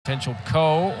potential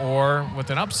or with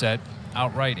an upset,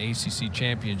 outright ACC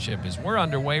championship as we're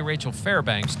underway. Rachel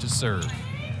Fairbanks to serve.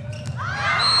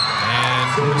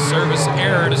 And service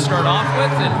error to start off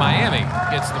with, and Miami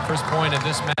gets the first point of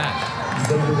this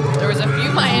match. There was a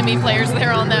few Miami players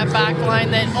there on that back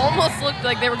line that almost looked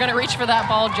like they were going to reach for that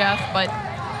ball, Jeff, but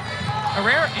a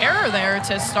rare error there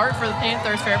to start for the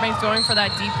Panthers. Fairbanks going for that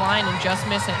deep line and just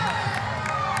missing.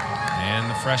 And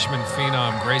the freshman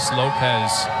phenom, Grace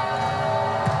Lopez,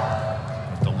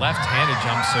 with the left-handed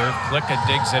jump serve. Klicka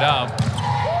digs it up.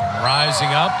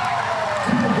 Rising up.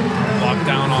 Blocked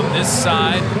down on this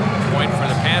side. Point for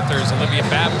the Panthers, Olivia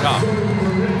Babcock.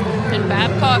 And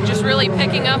Babcock just really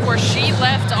picking up where she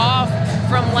left off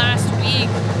from last week.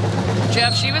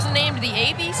 Jeff, she was named the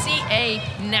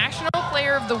ABCA National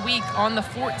Player of the Week on the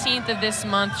 14th of this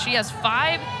month. She has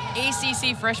 5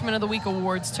 ACC Freshman of the Week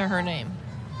awards to her name.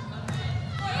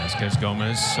 Vasquez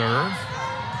Gomez serve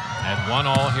at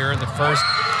 1-all here in the first.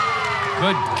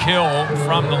 Good kill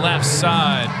from the left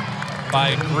side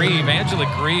by Grieve. Angela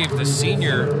Grieve, the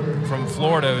senior from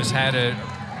Florida, has had a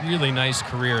really nice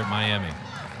career at Miami.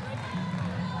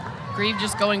 Grieve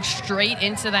just going straight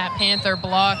into that Panther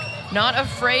block, not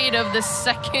afraid of the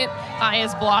second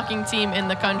highest blocking team in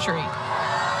the country.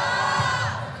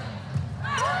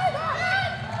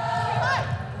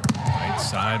 Right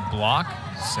side block,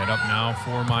 set up now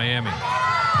for Miami.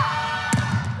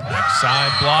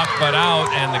 Backside block, but out,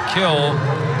 and the kill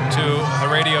to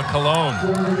Heredia Colon.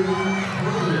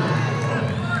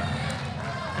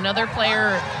 Another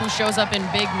player who shows up in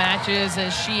big matches,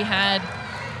 as she had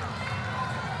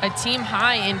a team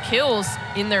high in kills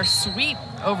in their sweep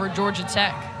over Georgia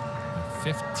Tech.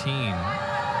 15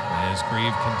 as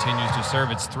Grieve continues to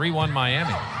serve. It's 3-1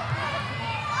 Miami.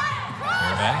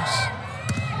 Fairbanks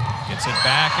gets it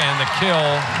back, and the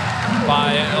kill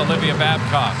by Olivia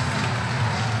Babcock.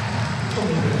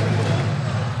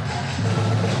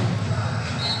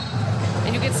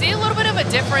 And you can see a little bit of a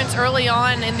difference early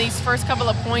on in these first couple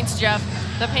of points, Jeff.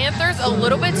 The Panthers a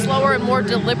little bit slower and more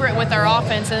deliberate with their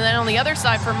offense, and then on the other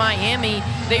side for Miami,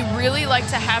 they really like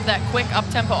to have that quick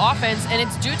up-tempo offense, and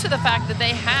it's due to the fact that they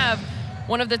have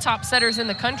one of the top setters in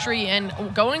the country and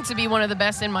going to be one of the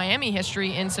best in Miami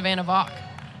history in Savannah Vaughn.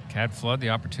 Kat Flood, the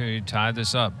opportunity to tie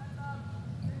this up.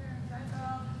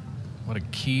 What a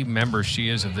key member she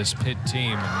is of this Pitt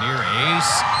team. A near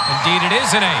ace. Indeed, it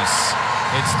is an ace.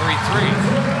 It's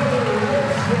 3-3.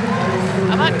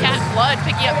 How about Kat Flood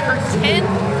picking up her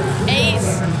 10th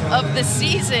ace of the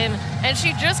season, and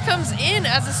she just comes in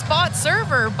as a spot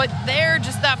server, but there,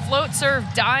 just that float serve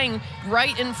dying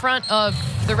right in front of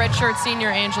the redshirt senior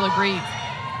Angela Grieve.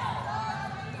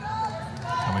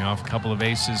 Coming off a couple of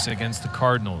aces against the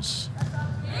Cardinals.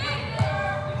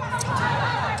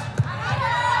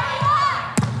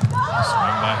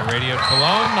 Swing by Heredia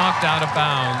Colon, knocked out of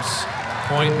bounds.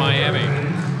 Point Miami.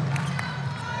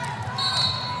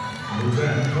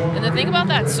 And the thing about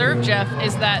that serve, Jeff,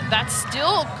 is that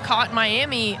still caught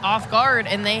Miami off guard,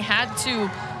 and they had to,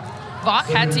 Vaughn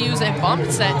had to use a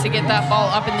bump set to get that ball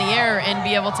up in the air and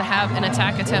be able to have an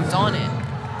attack attempt on it.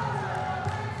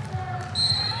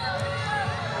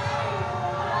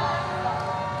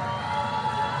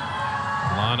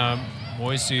 Lana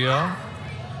Moisio,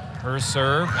 her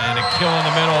serve, and a kill in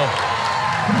the middle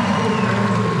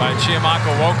by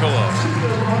Chiamaka Wokolo.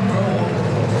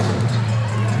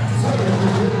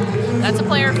 That's a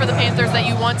player for the Panthers that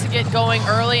you want to get going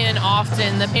early and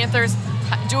often. The Panthers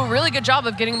do a really good job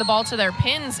of getting the ball to their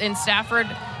pins in Stafford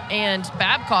and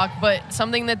Babcock, but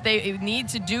something that they need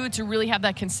to do to really have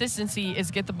that consistency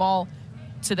is get the ball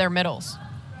to their middles.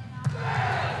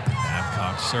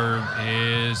 Babcock's serve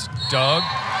is dug,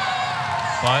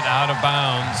 but out of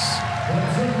bounds.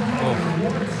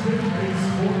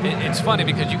 It's funny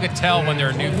because you could tell when there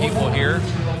are new people here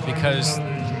because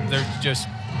they're just,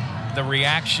 the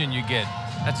reaction you get,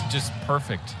 that's just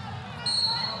perfect.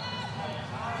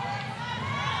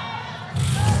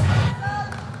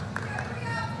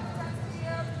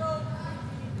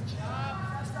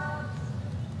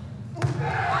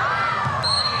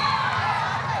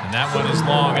 And that one is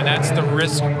long, and that's the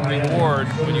risk reward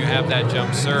when you have that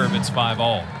jump serve. It's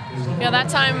 5-all. Yeah, that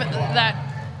time that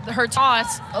her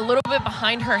toss a little bit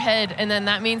behind her head, and then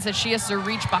that means that she has to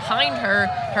reach behind her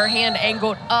hand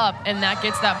angled up, and that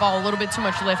gets that ball a little bit too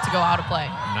much lift to go out of play.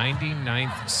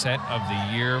 99th set of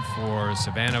the year for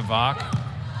Savannah Vaughn.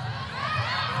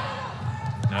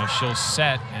 Now she'll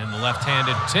set, and the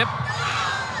left-handed tip.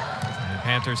 And the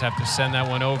Panthers have to send that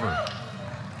one over.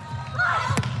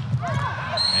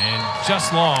 And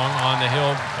just long on the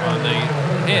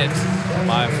hit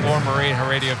by Flor Marie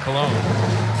Heredia Colon.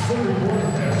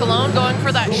 alone, going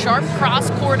for that sharp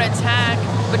cross-court attack,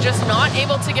 but just not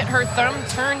able to get her thumb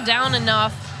turned down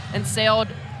enough and sailed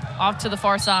off to the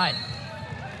far side.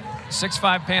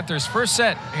 6-5 Panthers, first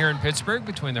set here in Pittsburgh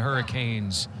between the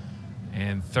Hurricanes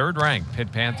and third-ranked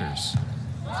Pitt Panthers.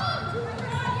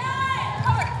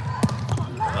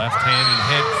 Left-handed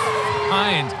hit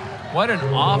finds. What an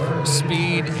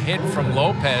off-speed hit from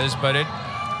Lopez, but it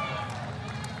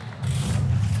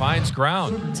finds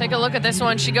ground. Take a look at this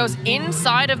one. She goes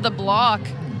inside of the block.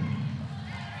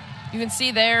 You can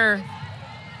see there,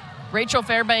 Rachel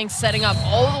Fairbanks setting up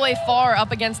all the way far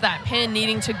up against that pin,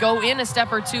 needing to go in a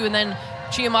step or two, and then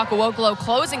Chiamaka Wokolo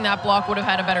closing that block would have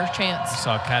had a better chance.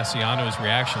 Saw Cassiano's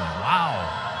reaction.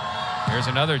 Wow. Here's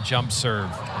another jump serve.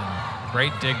 And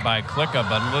great dig by Klicka,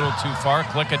 but a little too far.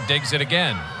 Klicka digs it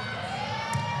again.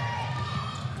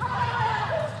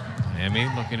 Miami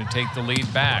looking to take the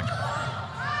lead back.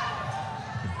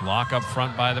 Good block up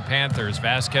front by the Panthers.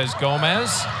 Vasquez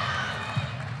Gomez.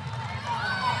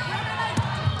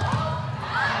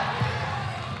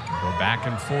 Go back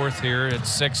and forth here at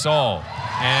 6-all.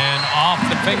 And off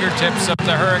the fingertips of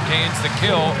the Hurricanes, the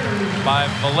kill by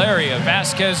Valeria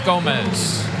Vasquez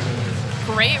Gomez.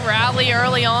 Great rally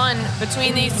early on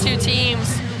between these two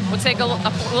teams. We'll take a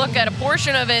look at a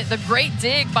portion of it. The great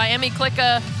dig by Emmy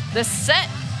Klicka, the set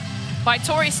by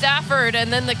Tori Stafford,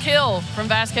 and then the kill from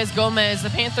Vasquez Gomez. The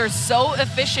Panthers so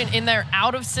efficient in their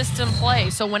out-of-system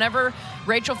play. So whenever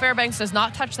Rachel Fairbanks does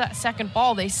not touch that second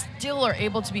ball, they still are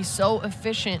able to be so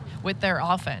efficient with their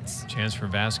offense. Chance for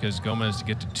Vasquez Gomez to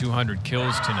get to 200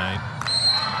 kills tonight.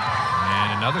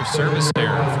 And another service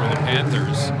error for the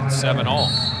Panthers.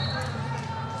 7-all.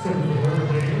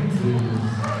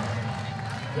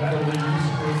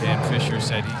 Dan Fisher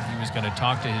said he was going to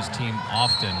talk to his team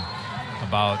often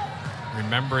about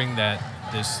remembering that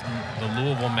the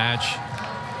Louisville match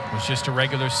was just a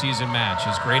regular season match.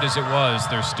 As great as it was,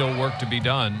 there's still work to be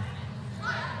done.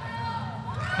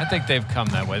 I think they've come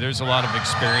that way. There's a lot of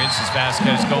experience as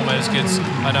Vasquez Gomez gets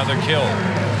another kill.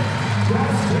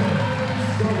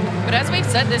 But as we've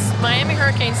said, this Miami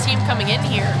Hurricanes team coming in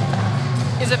here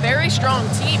is a very strong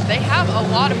team. They have a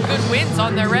lot of good wins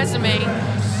on their resume.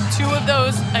 2 of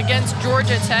those against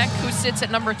Georgia Tech, who sits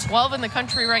at number 12 in the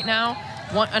country right now.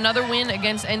 Another win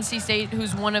against NC State,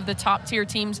 who's one of the top-tier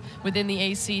teams within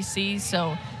the ACC.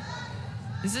 So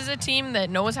this is a team that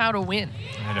knows how to win.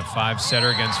 And a 5-setter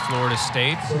against Florida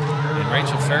State. And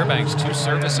Rachel Fairbanks, 2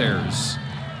 service errors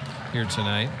here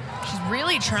tonight. She's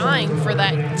really trying for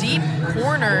that deep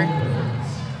corner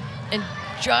and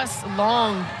just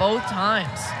long both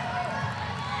times.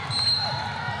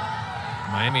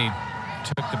 Miami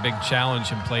took the big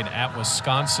challenge and played at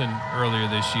Wisconsin earlier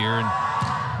this year.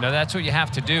 And that's what you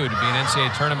have to do to be an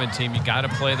NCAA tournament team. You got to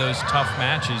play those tough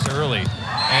matches early.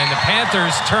 And the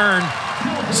Panthers turn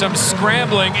some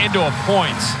scrambling into a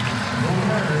point.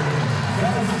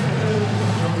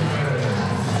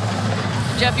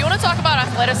 Jeff, you want to talk about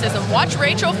athleticism? Watch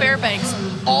Rachel Fairbanks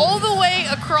all the way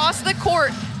across the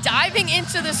court, diving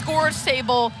into the scores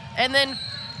table, and then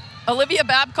Olivia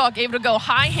Babcock able to go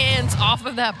high hands off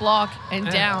of that block and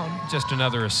down. Just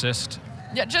another assist.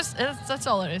 Yeah, that's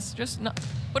all it is. Just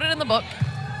put it in the book.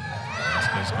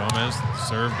 Vasquez Gomez, the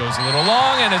serve goes a little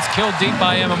long, and it's killed deep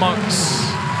by Emma Monks.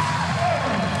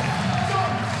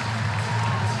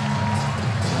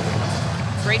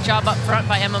 Great job up front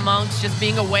by Emma Monks, just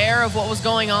being aware of what was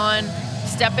going on,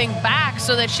 stepping back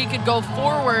so that she could go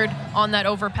forward on that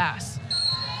overpass.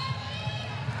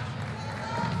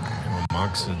 Emma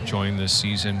Monks joined this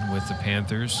season with the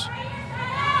Panthers.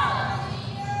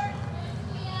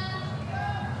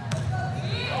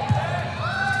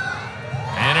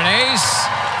 And an ace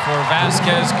for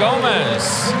Vasquez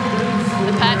Gomez.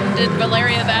 The patented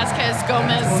Valeria Vasquez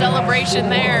Gomez celebration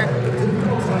there.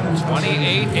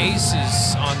 28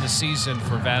 aces on the season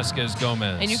for Vasquez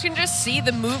Gomez. And you can just see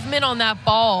the movement on that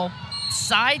ball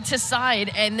side to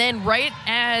side, and then right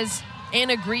as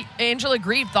Angela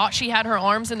Grieve thought she had her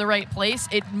arms in the right place,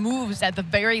 it moves at the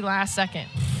very last second.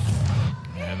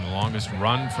 And the longest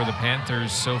run for the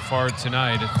Panthers so far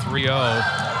tonight at 3-0.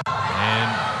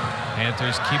 And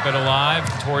Panthers keep it alive.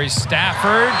 Tori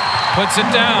Stafford puts it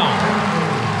down.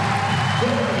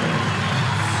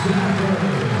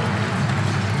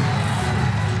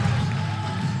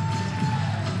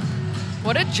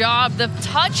 What a job. The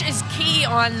touch is key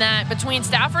on that between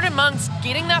Stafford and Monks,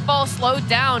 getting that ball slowed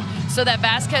down so that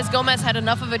Vasquez Gomez had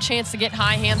enough of a chance to get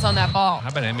high hands on that ball. How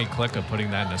about Emmy Klicka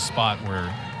putting that in a spot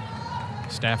where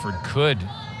Stafford could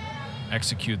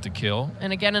execute the kill?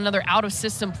 And again, another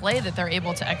out-of-system play that they're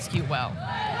able to execute well.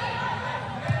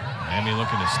 Miami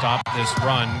looking to stop this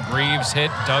run. Greaves hit,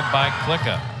 dug by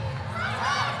Klicka.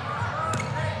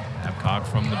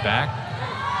 serve back.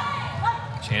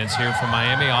 Chance here for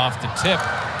Miami off the tip.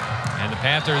 And the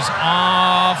Panthers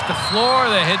off the floor.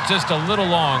 They hit just a little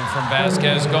long from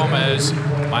Vasquez Gomez.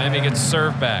 Miami gets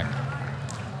served back.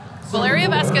 Valeria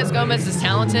Vasquez Gomez is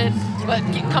talented, but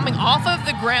coming off of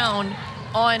the ground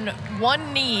on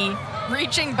one knee,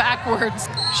 reaching backwards,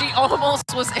 she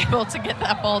almost was able to get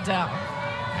that ball down.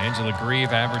 Angela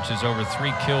Grieve averages over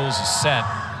 3 kills a set.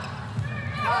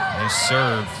 They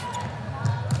serve.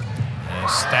 And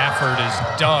Stafford is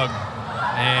dug,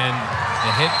 and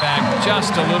the hit back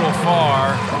just a little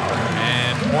far,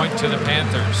 and point to the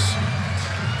Panthers.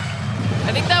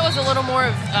 I think that was a little more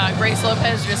of Grace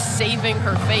Lopez just saving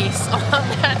her face on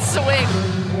that swing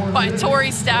by Tori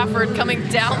Stafford coming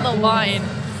down the line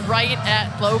right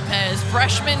at Lopez.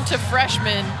 Freshman to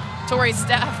freshman, Tori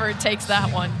Stafford takes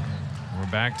that one. We're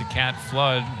back to Cat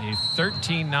Flood, a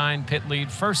 13-9 Pitt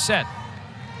lead first set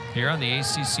here on the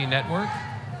ACC network.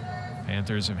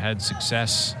 Panthers have had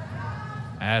success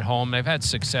at home. They've had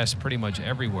success pretty much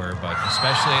everywhere, but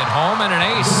especially at home, and an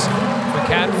ace for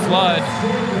Cat Flood.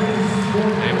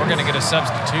 And we're going to get a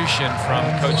substitution from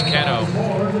Coach Keno.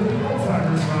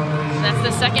 That's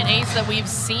the second ace that we've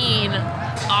seen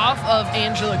off of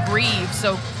Angela Grieve.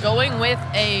 So going with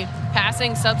a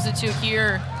passing substitute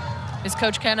here is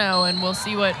Coach Keno, and we'll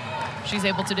see what she's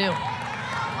able to do.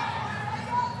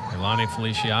 Ilani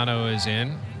Feliciano is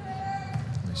in.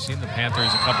 We've seen the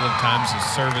Panthers a couple of times as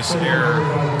service error.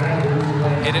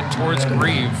 Hit it towards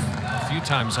Grieve a few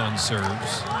times on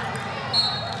serves.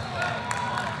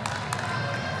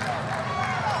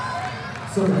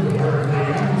 And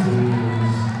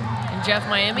Jeff,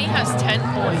 Miami has 10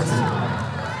 points.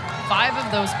 5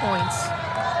 of those points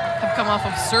have come off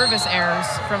of service errors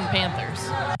from the Panthers.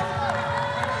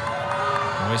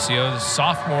 Moisio, the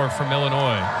sophomore from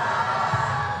Illinois.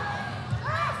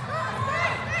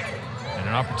 And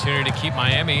an opportunity to keep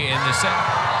Miami in the set.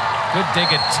 Good dig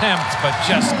attempt, but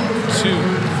just too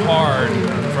hard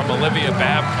from Olivia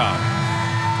Babcock.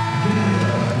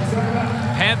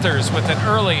 Panthers with an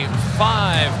early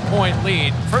 5-point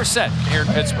lead. First set here in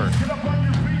Pittsburgh.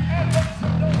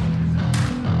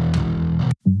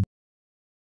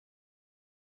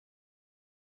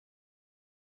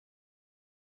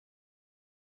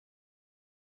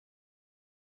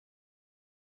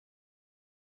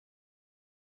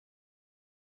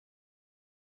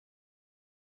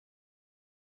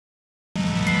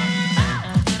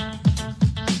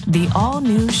 The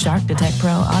all-new Shark Detect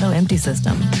Pro Auto Empty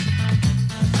System.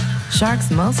 Shark's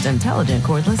most intelligent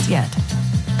cordless yet.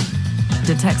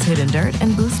 Detects hidden dirt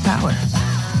and boosts power.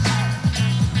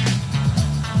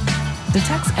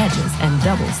 Detects edges and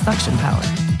doubles suction power.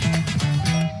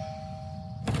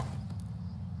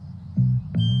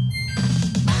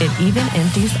 It even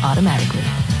empties automatically.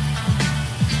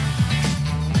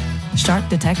 Shark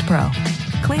Detect Pro.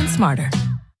 Clean smarter.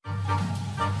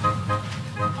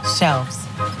 Shelves.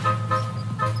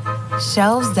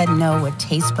 Shelves that know what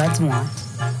taste buds want.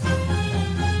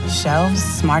 Shelves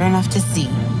smart enough to see,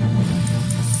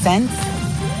 sense,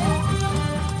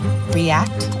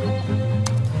 react,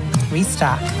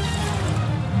 restock.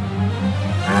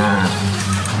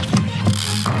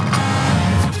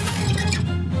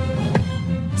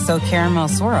 So Caramel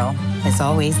Swirl is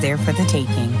always there for the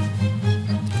taking.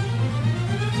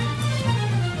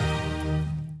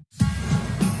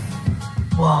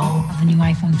 Whoa, the new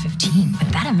iPhone 15.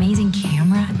 With that amazing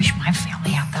camera, I wish my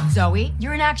family had them. Zoe,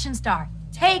 you're an action star.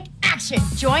 Take action.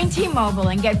 Join T-Mobile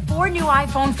and get 4 new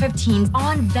iPhone 15s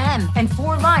on them and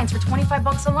 4 lines for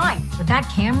 $25 a line. With that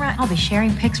camera, I'll be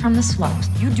sharing pics from the slopes.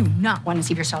 You do not want to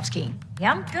see yourself skiing.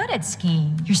 Yeah, I'm good at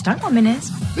skiing. Your stunt woman is.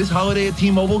 This holiday at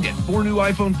T-Mobile, get 4 new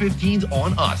iPhone 15s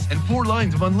on us and 4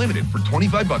 lines of unlimited for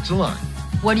 $25 a line.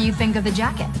 What do you think of the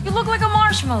jacket? You look like a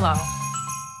marshmallow.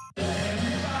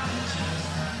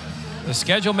 The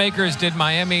schedule makers did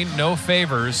Miami no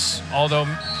favors, although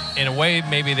in a way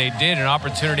maybe they did, an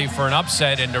opportunity for an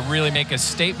upset and to really make a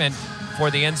statement for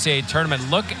the NCAA tournament.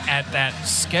 Look at that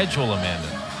schedule, Amanda.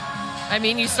 I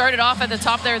mean, you started off at the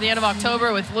top there at the end of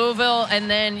October with Louisville, and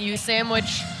then you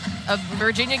sandwich a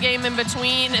Virginia game in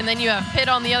between, and then you have Pitt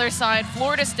on the other side,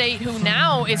 Florida State, who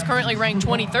now is currently ranked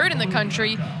 23rd in the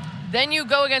country. Then you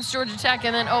go against Georgia Tech,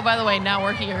 and then, oh, by the way, now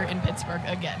we're here in Pittsburgh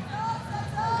again.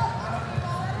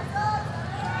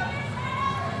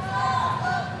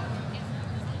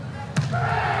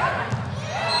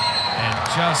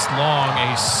 Just long,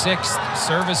 a 6th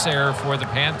service error for the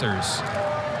Panthers.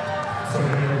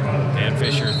 Dan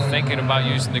Fisher thinking about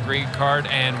using the green card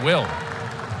and will.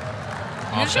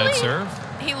 Offside serve.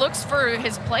 He looks for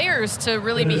his players to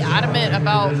really be adamant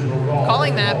about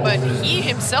calling that, but he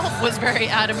himself was very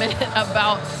adamant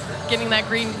about getting that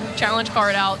green challenge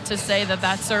card out to say that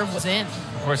that serve was in.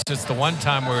 Of course, it's the one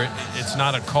time where it's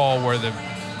not a call where the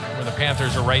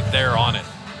Panthers are right there on it.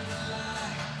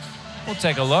 We'll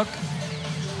take a look.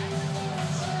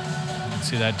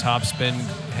 See that top spin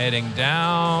heading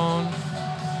down.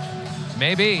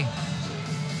 Maybe.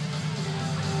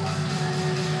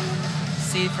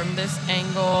 See from this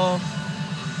angle.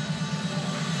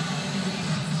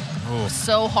 Ooh.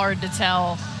 So hard to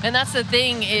tell. And that's the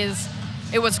thing is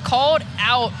it was called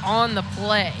out on the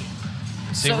play.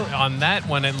 See, so, on that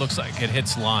one, it looks like it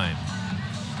hits line.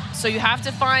 So you have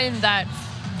to find that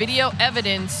video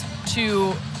evidence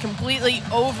to completely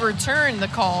overturn the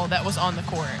call that was on the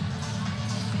court.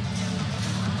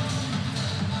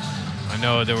 I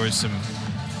know there was some,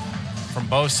 from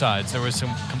both sides, there was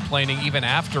some complaining even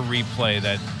after replay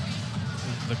that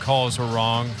the calls were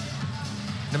wrong.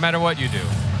 No matter what you do,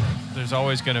 there's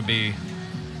always going to be.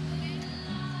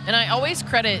 And I always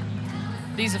credit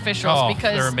these officials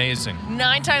because they're amazing.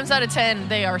 9 times out of 10,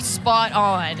 they are spot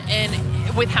on.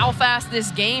 And with how fast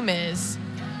this game is,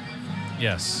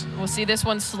 yes, we'll see this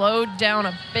one slowed down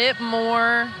a bit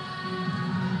more.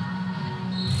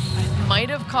 I might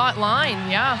have caught line,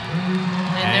 yeah.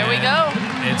 And there we go.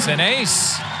 It's an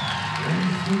ace.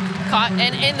 Caught,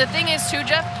 and the thing is too,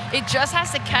 Jeff, it just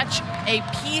has to catch a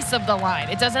piece of the line.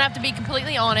 It doesn't have to be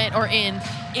completely on it or in.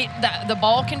 The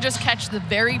ball can just catch the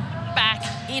very back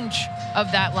inch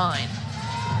of that line.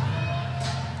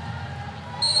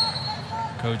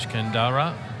 Coach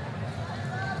Kendara.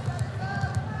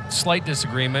 Slight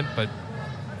disagreement, but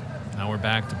now we're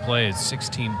back to play. It's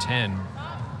 16-10.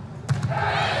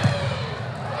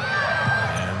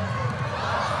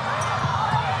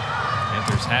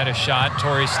 Panthers had a shot.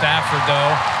 Tori Stafford,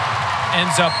 though,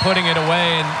 ends up putting it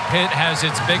away, and Pitt has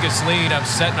its biggest lead of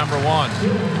set number 1.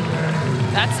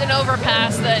 That's an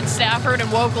overpass that Stafford and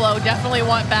Wokolo definitely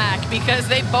want back because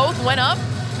they both went up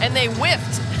and they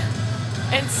whiffed.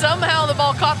 And somehow the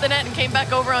ball caught the net and came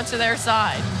back over onto their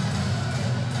side.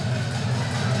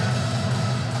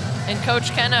 And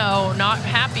Coach Keno not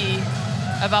happy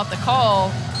about the call.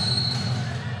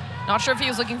 Not sure if he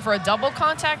was looking for a double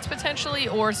contact potentially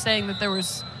or saying that there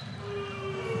was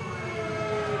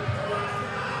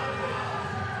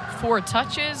 4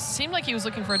 touches. Seemed like he was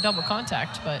looking for a double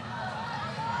contact, but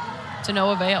to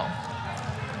no avail.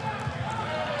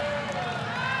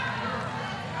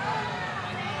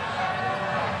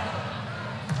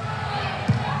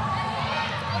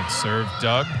 Nice serve,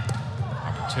 Doug.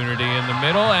 Opportunity in the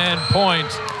middle and point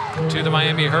to the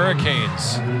Miami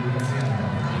Hurricanes.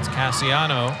 It's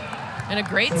Cassiano. And a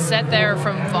great set there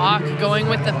from Vok, going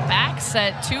with the back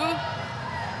set to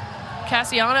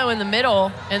Cassiano in the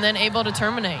middle and then able to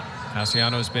terminate.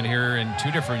 Cassiano's been here in 2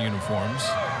 different uniforms.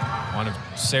 One of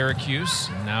Syracuse,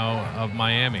 now of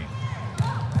Miami.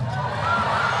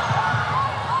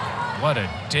 What a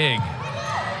dig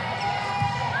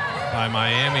by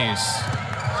Miami's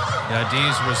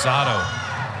Yadiz Rosado.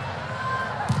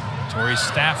 Tori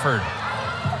Stafford.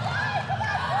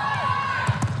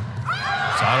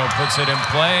 Rosado puts it in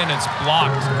play and it's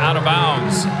blocked out of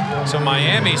bounds. So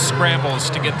Miami scrambles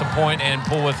to get the point and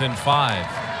pull within 5.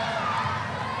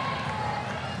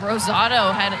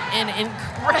 Rosado had an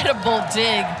incredible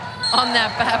dig on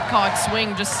that Babcock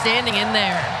swing, just standing in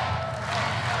there.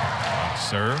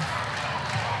 Serve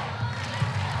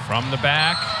from the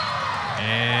back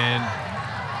and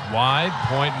wide,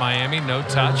 point Miami, no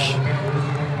touch.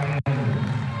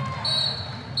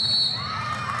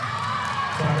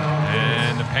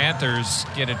 And the Panthers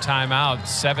get a timeout,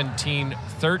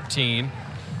 17-13.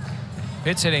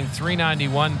 Pitt's hitting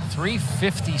 391,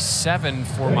 357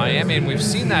 for Miami, and we've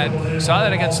seen that, saw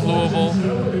that against Louisville,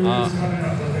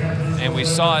 and we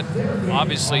saw it,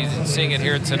 obviously, seeing it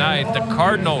here tonight. The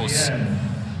Cardinals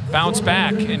bounce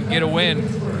back and get a win.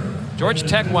 Georgia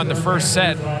Tech won the first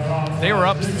set. They were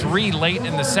up 3 late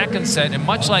in the second set, and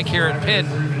much like here at Pitt,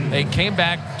 they came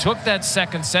back, took that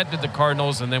second set to the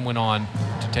Cardinals, and then went on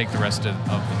to take the rest of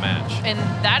the match. And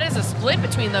that is a split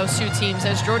between those 2 teams,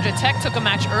 as Georgia Tech took a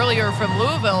match earlier from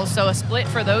Louisville, so a split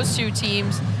for those 2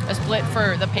 teams, a split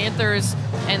for the Panthers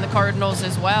and the Cardinals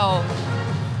as well.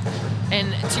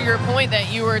 And to your point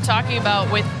that you were talking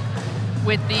about with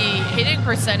the hitting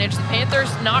percentage, the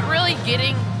Panthers not really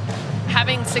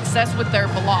having success with their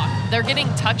block. They're getting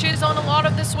touches on a lot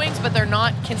of the swings, but they're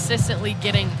not consistently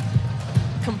getting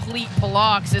complete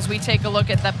blocks as we take a look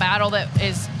at the battle that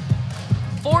is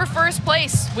for first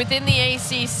place within the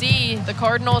ACC. The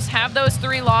Cardinals have those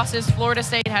 3 losses. Florida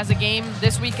State has a game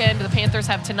this weekend. The Panthers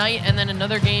have tonight, and then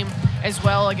another game as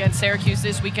well against Syracuse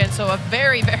this weekend. So a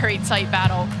very, very tight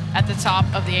battle at the top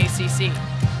of the ACC.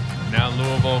 Now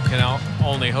Louisville can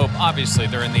only hope. Obviously,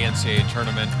 they're in the NCAA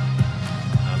tournament.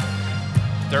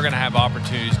 They're going to have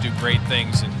opportunities to do great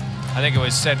things. And I think it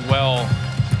was said well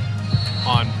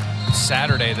on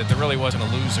Saturday that there really wasn't a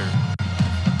loser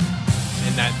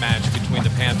in that match between the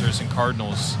Panthers and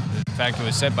Cardinals. In fact, it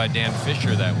was said by Dan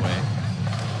Fisher that way.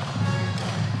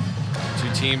 Two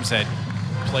teams that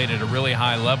played at a really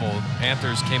high level. The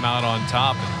Panthers came out on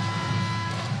top.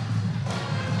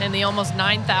 And the almost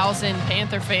 9,000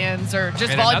 Panther fans, or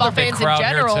just and volleyball fans in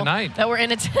general, that were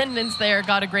in attendance there,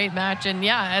 got a great match. And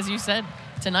yeah, as you said,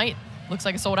 tonight looks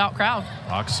like a sold-out crowd.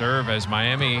 Block serve as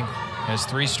Miami has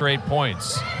 3 straight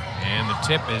points. And the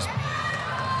tip is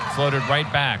floated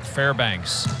right back.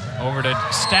 Fairbanks over to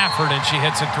Stafford, and she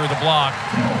hits it through the block.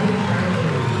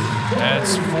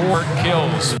 That's 4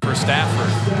 kills for Stafford.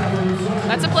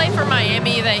 That's a play for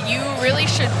Miami that you really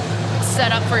should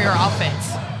set up for your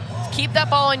offense. Keep that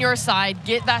ball on your side,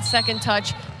 get that second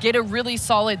touch, get a really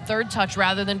solid third touch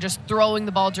rather than just throwing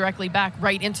the ball directly back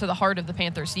right into the heart of the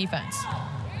Panthers defense.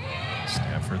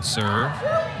 Stafford serve.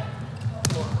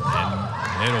 And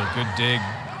middle, good dig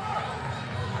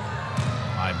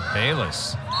by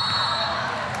Bayless.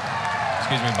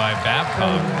 Excuse me, by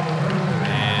Babcock.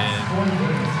 And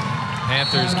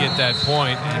Panthers get that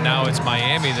point, and now it's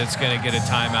Miami that's going to get a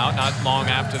timeout not long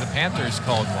after the Panthers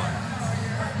called one.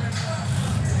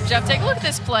 Jeff, take a look at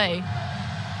this play.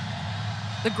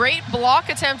 The great block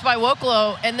attempt by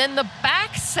Wokolo, and then the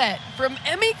back set from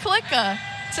Emmy Klicka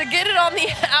to get it on the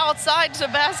outside to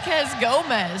Vasquez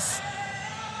Gomez.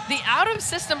 The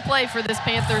out-of-system play for this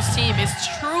Panthers team is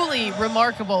truly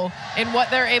remarkable in what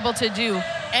they're able to do.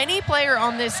 Any player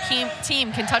on this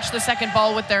team can touch the second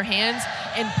ball with their hands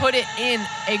and put it in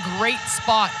a great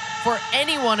spot for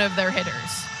any one of their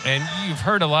hitters. And you've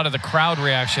heard a lot of the crowd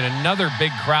reaction. Another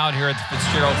big crowd here at the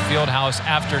Fitzgerald Fieldhouse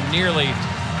after nearly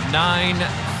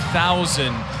 9,000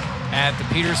 at the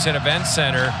Peterson Event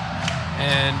Center.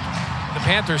 And the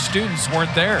Panthers students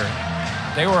weren't there.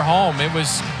 They were home. It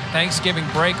was Thanksgiving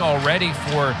break already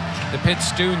for the Pitt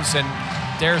students, and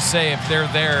dare say if they're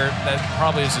there, that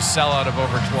probably is a sellout of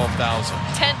over 12,000.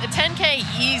 10K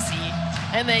easy.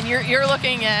 And then you're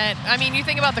looking at, I mean, you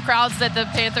think about the crowds that the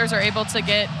Panthers are able to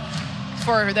get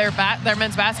for their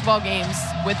men's basketball games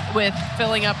with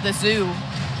filling up the zoo.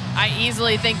 I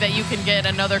easily think that you can get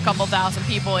another couple thousand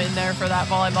people in there for that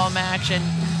volleyball match. And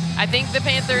I think the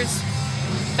Panthers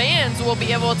fans will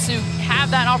be able to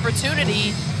have that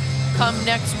opportunity come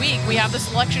next week. We have the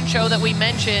selection show that we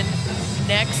mentioned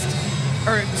next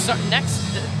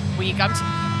week.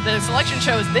 The selection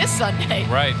show is this Sunday.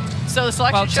 Right. So the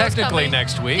selection show is technically coming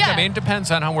next week. Yeah. I mean, it depends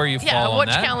on where you fall on which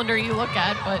that. calendar you look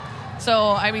at. But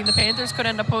so, I mean, the Panthers could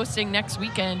end up hosting next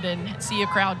weekend and see a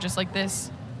crowd just like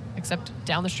this, except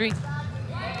down the street.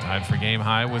 Tied for game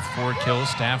high with 4 kills.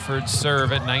 Stafford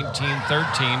serve at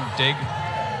 19-13. Dig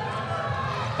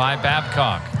by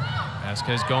Babcock.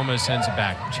 Vasquez Gomez sends it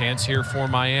back. Chance here for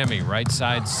Miami. Right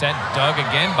side set. Dug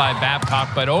again by Babcock,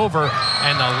 but over.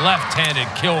 And the left-handed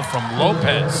kill from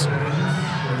Lopez.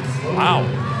 Wow.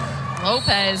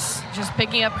 Lopez just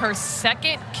picking up her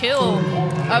second kill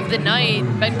of the night.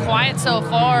 Been quiet so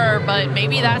far, but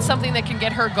maybe that's something that can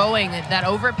get her going. That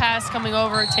overpass coming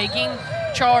over, taking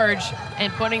charge,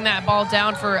 and putting that ball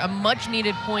down for a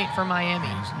much-needed point for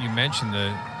Miami. You mentioned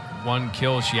the 1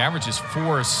 kill. She averages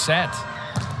 4 a set.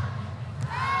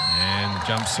 And the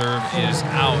jump serve is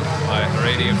out by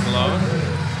Heredia Colon.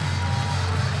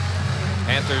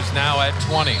 Panthers now at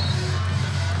 20.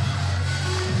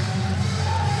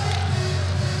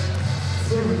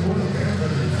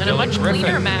 And a much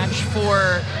cleaner match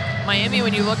for Miami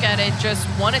when you look at it. Just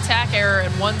 1 attack error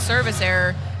and 1 service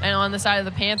error. And on the side of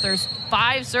the Panthers,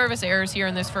 5 service errors here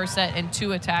in this first set and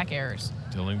 2 attack errors.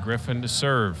 Dylan Griffin to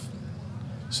serve.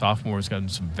 Sophomore's gotten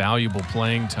some valuable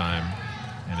playing time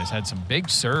and has had some big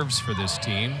serves for this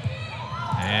team.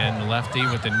 And the lefty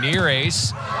with the near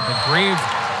ace. McGreeve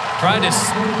tried to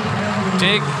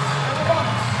dig,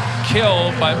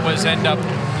 kill, but was end up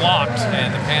blocked,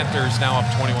 and the Panthers now up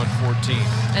 21-14.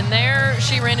 And there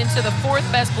she ran into the 4th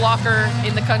best blocker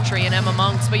in the country in Emma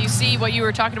Monks. But you see what you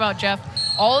were talking about, Jeff.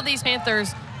 All of these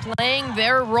Panthers playing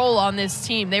their role on this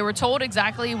team. They were told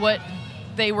exactly what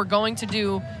they were going to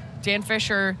do. Dan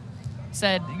Fisher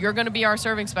said, you're going to be our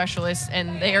serving specialist,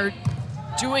 and they are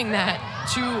doing that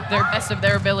to their best of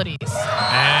their abilities.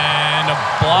 And a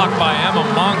block by Emma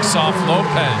Monks off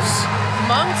Lopez.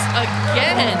 Monks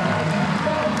again.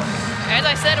 As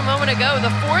I said a moment ago, the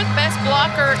 4th best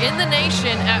blocker in the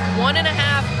nation at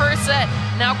 1.5 per set.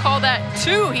 Now call that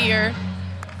 2 here.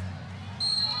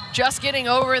 Just getting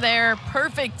over there,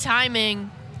 perfect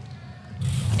timing.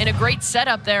 and a great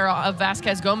setup there of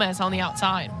Vasquez Gomez on the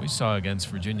outside. We saw against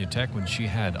Virginia Tech when she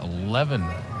had 11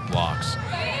 blocks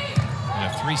and a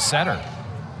 3-setter.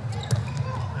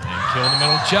 And kill in the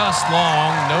middle, just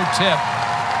long, no tip.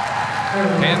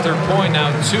 Panther point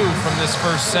now 2 from this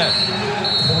first set.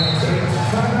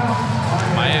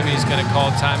 Miami's going to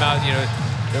call timeout. You know,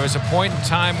 there was a point in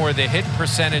time where the hit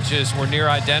percentages were near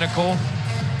identical.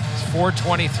 It's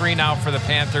 423 now for the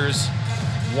Panthers,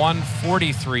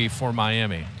 143 for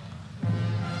Miami.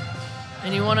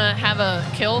 And you want to have a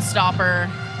kill stopper,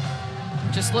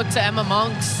 just look to Emma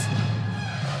Monks.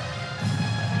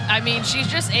 I mean, she's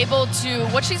just able to,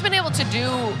 what she's been able to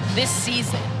do this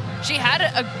season. She had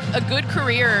a good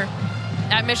career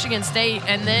at Michigan State,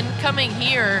 and then coming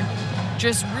here,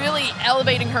 just really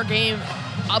elevating her game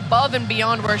above and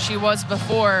beyond where she was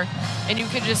before. And you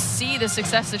could just see the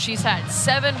success that she's had.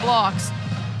 7 blocks,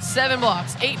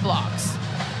 8 blocks.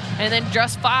 And then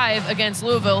just 5 against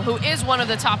Louisville, who is one of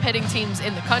the top hitting teams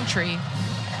in the country.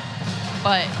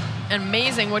 But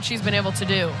amazing what she's been able to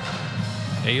do.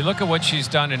 Yeah, you look at what she's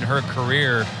done in her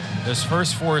career, those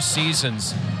first 4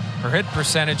 seasons, her hit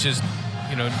percentage is,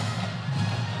 you know,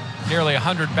 nearly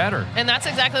 100 better. And that's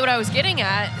exactly what I was getting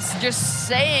at. It's just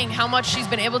saying how much she's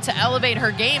been able to elevate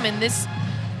her game. And this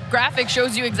graphic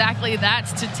shows you exactly that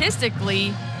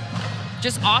statistically,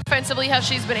 just offensively how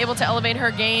she's been able to elevate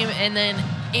her game, and then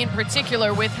in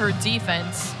particular with her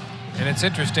defense. And it's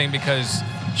interesting because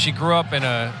she grew up in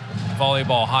a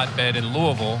volleyball hotbed in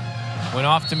Louisville, went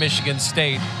off to Michigan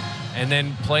State, and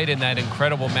then played in that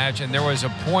incredible match. And there was a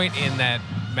point in that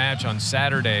match on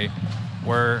Saturday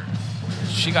where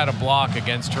she got a block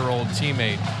against her old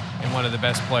teammate and one of the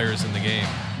best players in the game.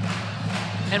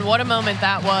 And what a moment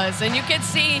that was. And you could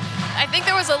see, I think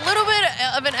there was a little bit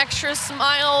of an extra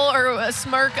smile or a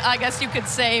smirk, I guess you could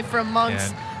say, from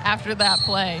Monks after that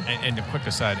play. And a quick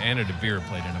aside, Anna DeVere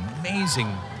played an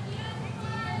amazing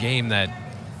game that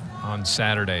on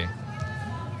Saturday.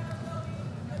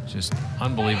 Just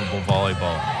unbelievable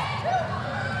volleyball.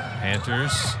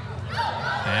 Panthers.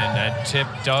 And that tip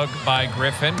dug by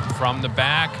Griffin from the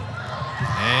back.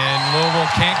 And Louisville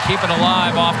can't keep it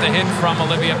alive off the hit from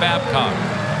Olivia Babcock.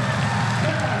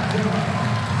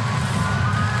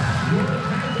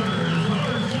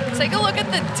 Take a look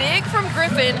at the dig from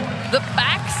Griffin, the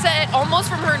back set almost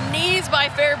from her knees by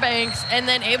Fairbanks, and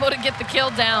then able to get the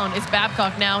kill down is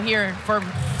Babcock now here for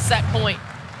set point.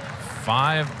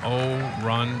 5-0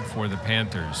 run for the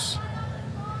Panthers.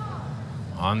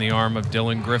 On the arm of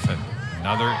Dylan Griffin.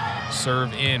 Another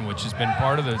serve in, which has been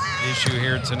part of the issue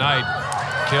here tonight.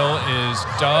 Kill is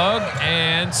dug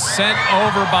and sent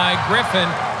over by Griffin.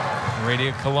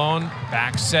 Radia Colon,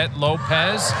 back set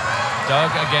Lopez. Dug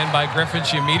again by Griffin.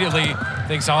 She immediately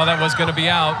thinks, oh, that was going to be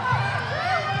out.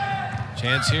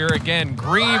 Chance here again.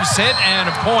 Greaves hit and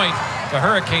a point. The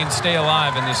Hurricanes stay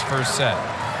alive in this first set.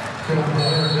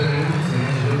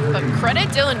 But credit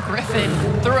Dylan Griffin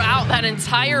throughout that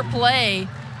entire play.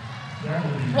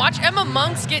 Watch Emma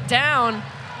Monks get down,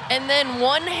 and then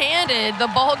one-handed, the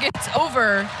ball gets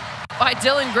over by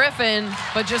Dylan Griffin,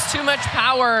 but just too much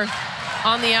power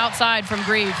on the outside from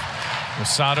Grieve.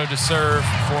 Rosado to serve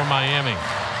for Miami.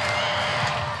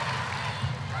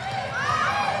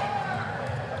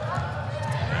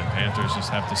 And Panthers just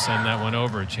have to send that one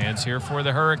over. A chance here for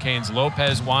the Hurricanes.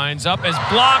 Lopez winds up as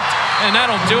blocked, and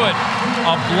that'll do it.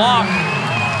 A block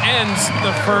ends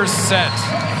the first set.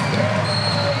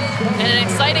 And an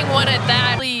exciting one at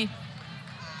that,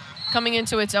 coming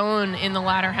into its own in the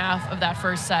latter half of that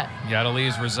first set.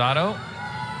 Yadalise Rosado.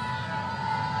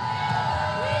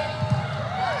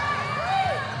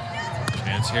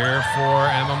 Chance here for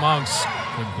Emma Monks.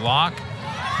 Good block.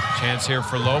 Chance here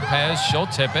for Lopez. She'll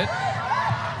tip it.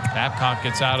 Babcock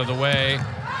gets out of the way.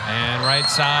 And right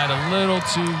side a little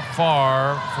too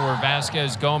far for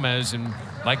Vasquez Gomez. And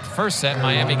like the first set,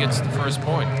 Miami gets the first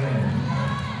point.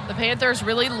 The Panthers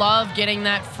really love getting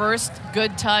that first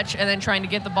good touch and then trying to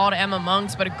get the ball to Emma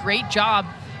Monks, but a great job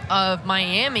of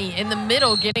Miami in the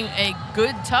middle getting a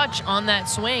good touch on that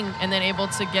swing and then able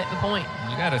to get the point.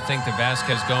 You got to think that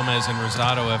Vasquez Gomez and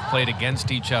Rosado have played against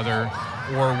each other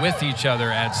or with each other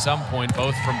at some point,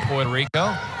 both from Puerto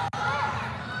Rico.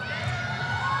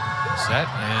 Set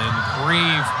and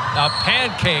Grieve, a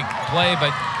pancake play,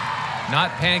 but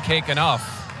not pancake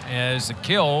enough as a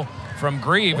kill from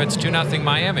Grieve. It's 2-0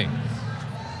 Miami.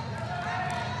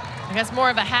 I guess more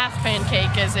of a half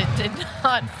pancake as it did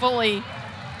not fully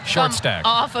short stack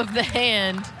off of the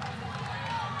hand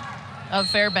of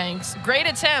Fairbanks. Great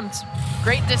attempt,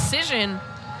 great decision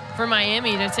for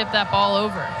Miami to tip that ball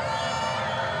over.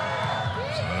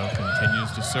 So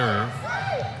continues to serve.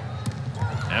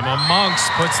 Emma Monks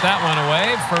puts that one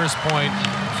away. First point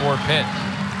for Pitt.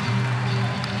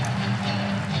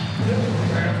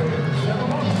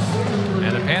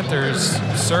 And the Panthers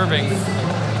serving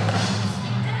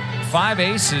 5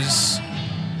 aces,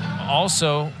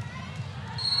 also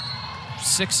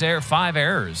 5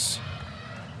 errors.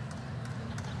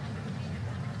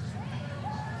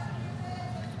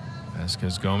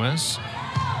 Vasquez Gomez.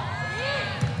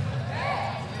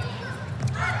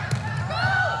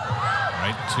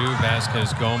 Right to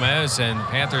Vasquez Gomez, and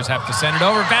Panthers have to send it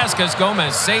over. Vasquez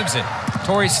Gomez saves it.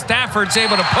 Tori Stafford's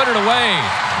able to put it away.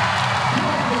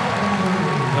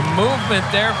 The movement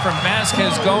there from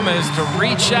Vasquez Gomez to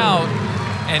reach out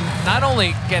and not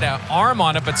only get an arm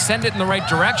on it, but send it in the right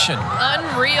direction.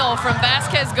 Unreal from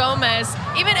Vasquez Gomez.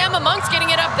 Even Emma Monk's getting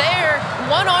it up there.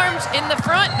 One armed in the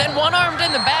front, then one armed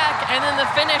in the back, and then the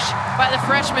finish by the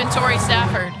freshman Tori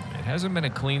Stafford. It hasn't been a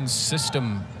clean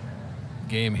system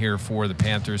game here for the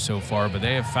Panthers so far, but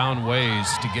they have found ways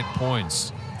to get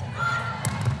points.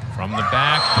 From the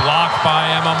back, blocked by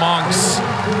Emma Monks.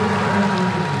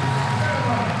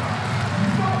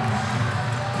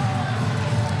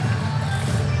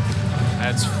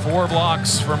 That's 4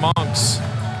 blocks for Monks.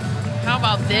 How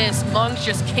about this? Monks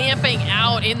just camping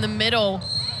out in the middle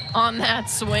on that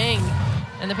swing.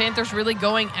 And the Panthers really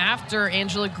going after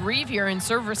Angela Grieve here in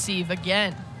serve receive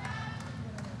again.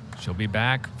 She'll be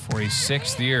back for a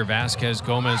 6th year. Vasquez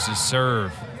Gomez's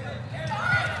serve.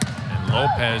 And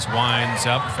Lopez winds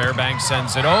up. Fairbanks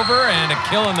sends it over, and a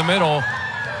kill in the middle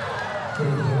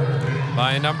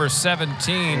by number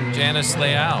 17, Janice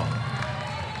Leal.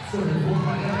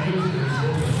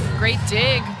 Great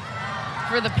dig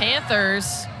for the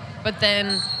Panthers, but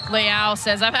then Leal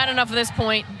says, I've had enough of this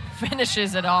point,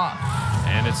 finishes it off.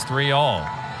 And it's 3-all.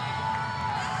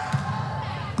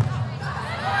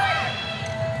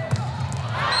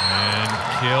 And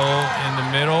kill in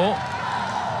the middle,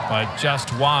 but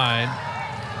just wide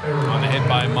on the hit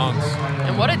by Monks.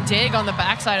 And what a dig on the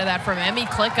backside of that from Emmy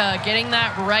Klicka, getting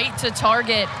that right to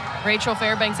target. Rachel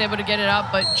Fairbanks able to get it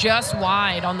up, but just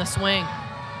wide on the swing.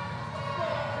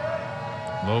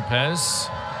 Lopez.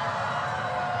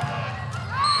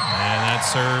 And that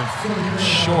serve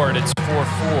short. It's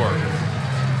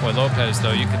 4-4. Boy, Lopez,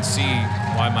 though, you can see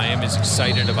why Miami's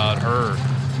excited about her.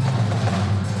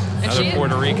 Another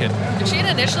Puerto Rican. And she had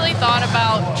initially thought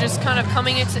about just kind of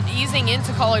easing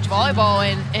into college volleyball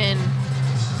and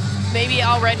maybe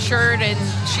I'll redshirt. And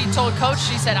she told coach,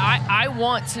 she said, I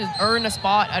want to earn a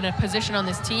spot and a position on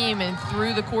this team. And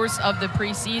through the course of the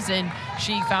preseason,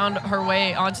 she found her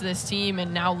way onto this team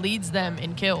and now leads them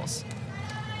in kills.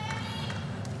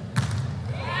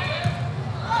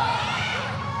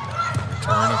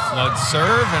 Return of Flood's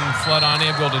serve, and Flood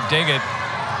unable to dig it.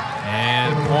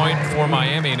 And point for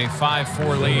Miami in a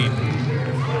 5-4 lead.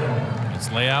 It's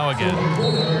Leal again.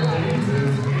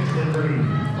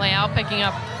 Leal picking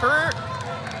up her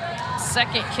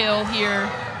 2nd kill here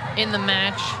in the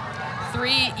match.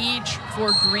 3 each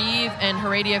for Grieve and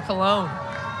Heredia Colon.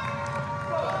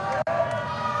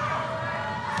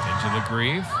 Angela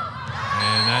Grieve,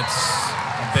 and that's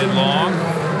a bit long.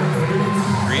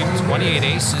 Grieve, 28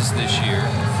 aces this year.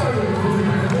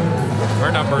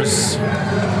 Her numbers,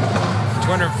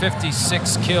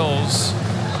 256 kills,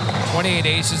 28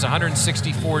 aces,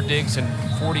 164 digs, and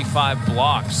 45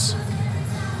 blocks.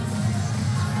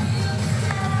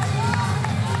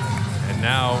 And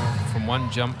now, from one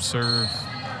jump serve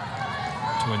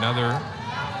to another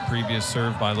previous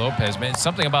serve by Lopez. Man,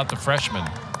 something about the freshman.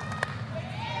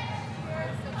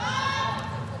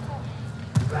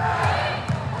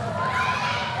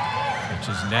 Which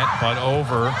is net, but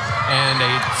over, and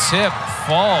a tip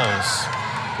falls.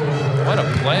 What a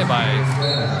play by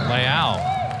Leal.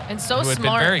 And so who had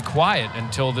smart. Been very quiet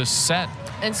until this set.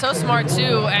 And so smart,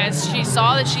 too, as she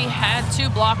saw that she had 2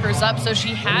 blockers up, so she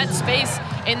had space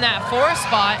in that 4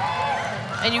 spot.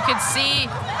 And you could see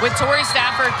with Tori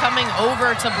Stafford coming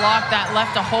over to block, that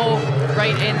left a hole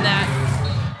right in that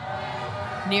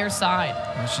near side.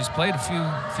 Well, she's played a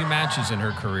few matches in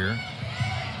her career.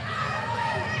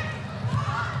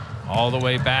 All the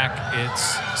way back,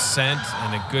 it's sent,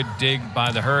 and a good dig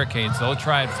by the Hurricanes. They'll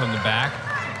try it from the back.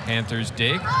 Panthers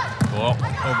dig. Well,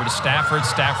 over to Stafford.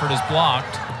 Stafford is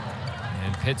blocked,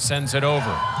 and Pitt sends it over.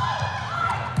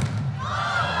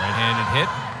 Right-handed hit,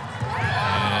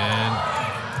 and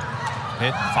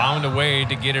Pitt found a way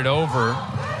to get it over.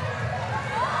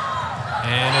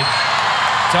 And it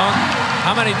dunked.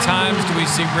 How many times do we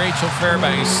see Rachel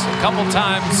Fairbanks? A couple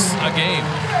times a game.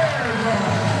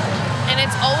 And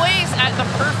it's always at the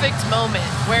perfect moment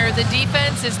where the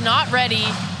defense is not ready,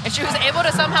 and she was able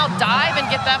to somehow dive and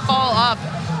get that ball up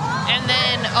And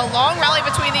then a long rally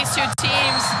between these two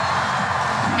teams.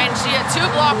 And she had 2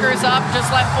 blockers up,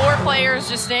 just left 4 players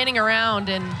just standing around.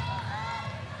 And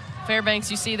Fairbanks,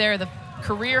 you see there, the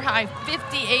career high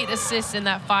 58 assists in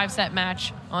that 5-set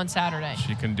match on Saturday.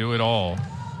 She can do it all.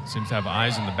 Seems to have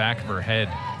eyes in the back of her head.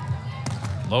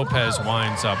 Lopez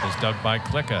winds up, is dug by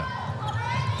Klicka.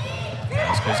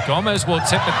 Vasquez Gomez will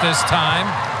tip it this time.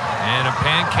 And a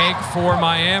pancake for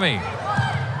Miami.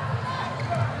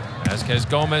 Vasquez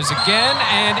Gomez again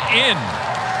and in.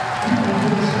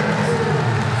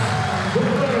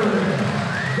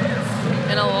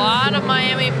 And a lot of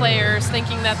Miami players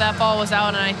thinking that that ball was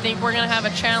out, and I think we're going to have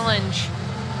a challenge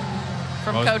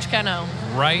from Coach Keno.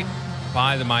 Right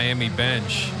by the Miami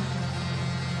bench.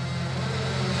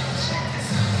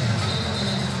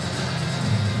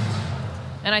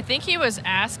 And I think he was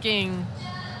asking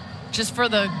just for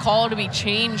the call to be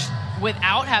changed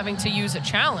without having to use a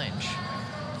challenge.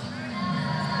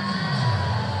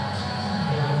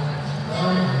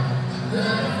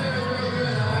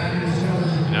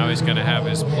 Now he's going to have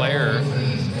his player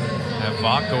have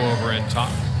Vok go over and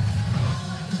talk.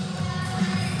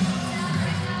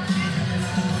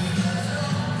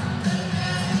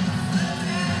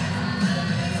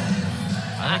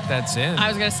 I think that's in. I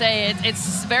was going to say,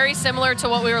 it's very similar to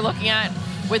what we were looking at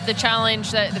with the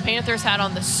challenge that the Panthers had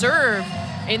on the serve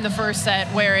in the first set,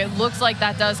 where it looks like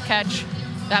that does catch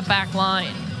that back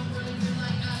line.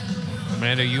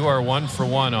 Amanda, you are 1 for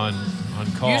 1 on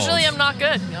calls. Usually I'm not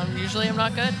good. Usually I'm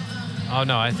not good. Oh,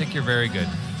 no, I think you're very good.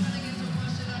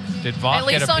 Did Vok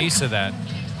get a piece of that?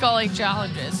 Calling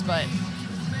challenges, but...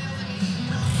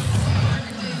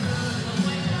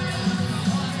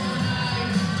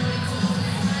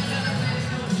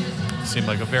 Seemed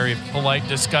like a very polite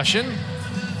discussion.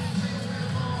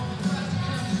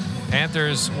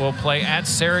 Panthers will play at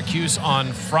Syracuse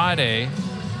on Friday.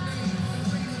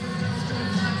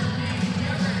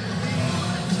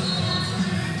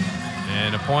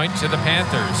 And a point to the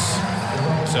Panthers.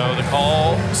 So the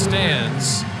call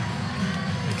stands.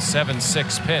 It's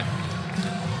 7-6 Pitt.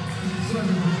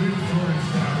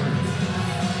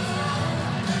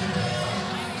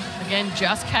 Again,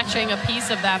 just catching a piece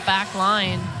of that back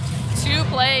line. 2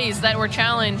 plays that were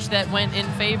challenged that went in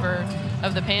favor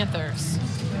of the Panthers.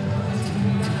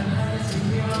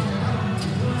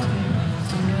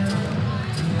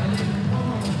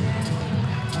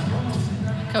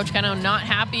 Coach Keno not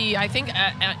happy, I think,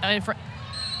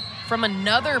 from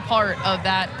another part of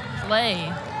that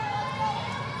play.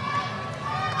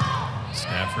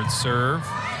 Stafford serve,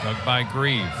 dug by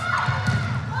Grieve.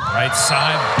 Right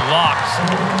side blocked.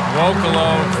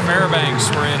 Wokolo, Fairbanks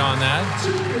were in on that.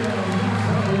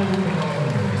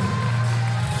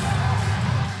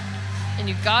 And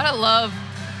you gotta love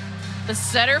the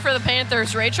setter for the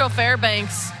Panthers, Rachel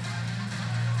Fairbanks,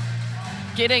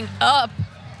 getting up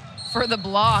for the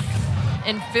block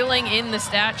and filling in the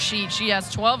stat sheet. She has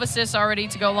 12 assists already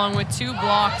to go along with 2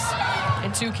 blocks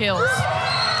and 2 kills.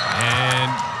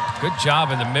 And good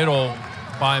job in the middle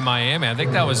by Miami. I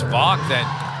think that was Vok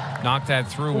that knocked that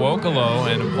through Wokolo,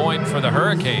 and a point for the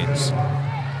Hurricanes.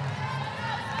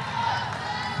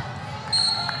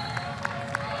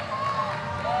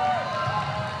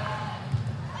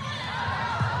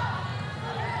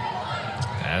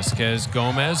 Vasquez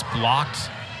Gomez blocked.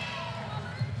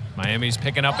 Miami's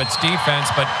picking up its defense,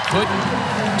 but couldn't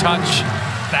touch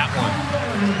that one.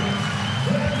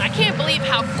 I can't believe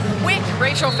how quick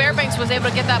Rachel Fairbanks was able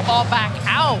to get that ball back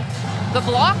out. The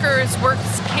blockers were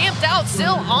camped out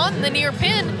still on the near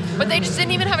pin, but they just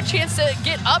didn't even have a chance to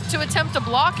get up to attempt to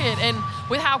block it. And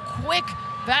with how quick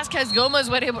Vasquez Gomez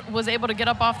was able to get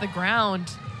up off the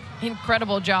ground,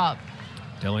 incredible job.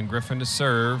 Dylan Griffin to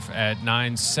serve at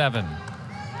 9-7.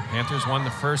 Panthers won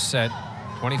the first set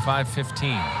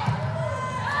 25-15.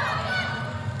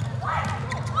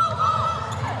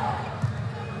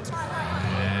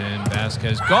 And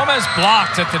Vasquez Gomez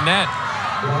blocked at the net.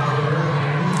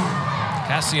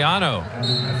 Cassiano.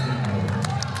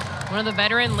 One of the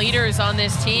veteran leaders on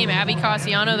this team, Abby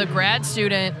Cassiano, the grad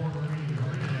student.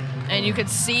 And you could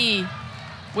see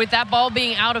with that ball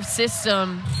being out of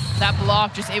system, that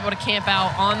block just able to camp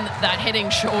out on that hitting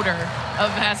shoulder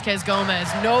of Vasquez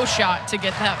Gomez. No shot to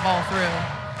get that ball through.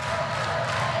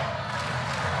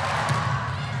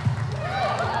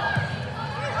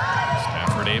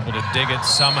 Stafford able to dig it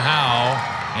somehow,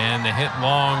 and the hit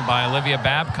long by Olivia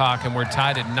Babcock, and we're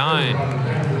tied at 9.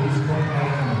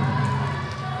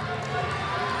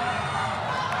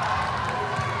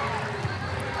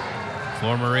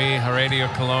 Flor Marie Heredia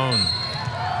Colon.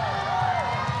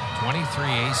 23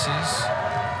 aces,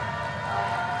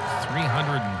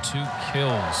 302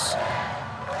 kills.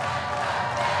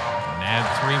 Add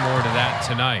 3 more to that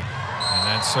tonight. And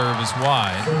that serve is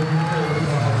wide.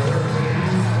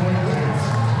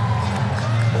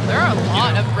 There are a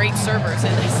lot of great servers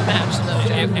in this match, though,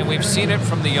 Jeff. And we've seen it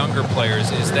from the younger players.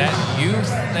 Is that youth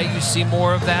that you see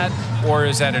more of that? Or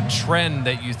is that a trend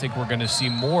that you think we're going to see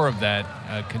more of that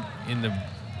in the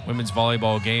women's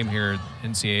volleyball game here at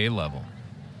NCAA level?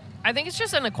 I think it's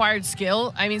just an acquired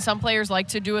skill. I mean, some players like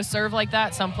to do a serve like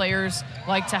that. Some players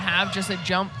like to have just a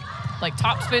jump, like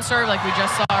top spin serve, like we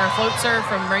just saw our float serve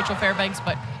from Rachel Fairbanks,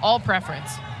 but all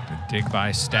preference. Good dig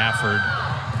by Stafford.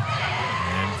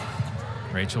 And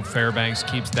Rachel Fairbanks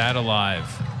keeps that alive.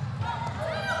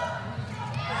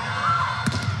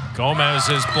 Gomez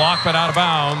is blocked but out of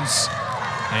bounds,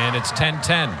 and it's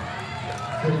 10-10.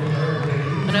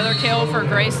 Another kill for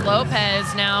Grace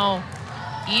Lopez, now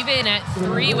even at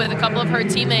 3 with a couple of her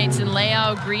teammates in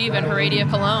Leao Grieve and Heredia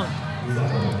Colon.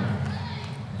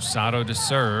 Sato to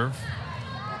serve.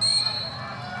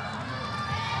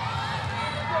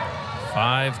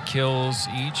 5 kills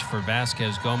each for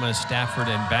Vasquez, Gomez, Stafford,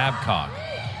 and Babcock.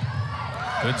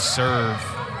 Good serve.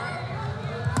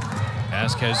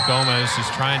 Vasquez Gomez is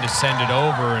trying to send it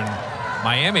over, and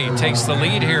Miami takes the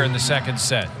lead here in the second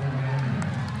set.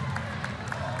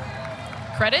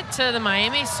 Credit to the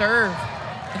Miami serve.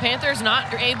 The Panthers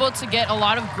not able to get a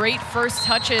lot of great first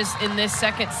touches in this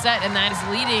second set, and that is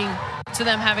leading to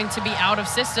them having to be out of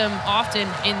system often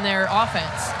in their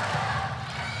offense.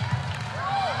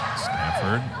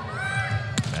 Stafford,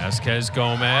 Vasquez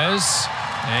Gomez,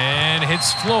 and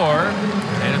hits floor,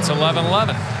 and it's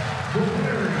 11-11.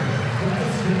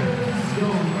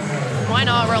 Why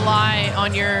not rely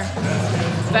on your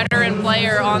veteran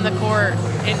player on the court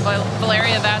in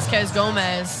Valeria Vasquez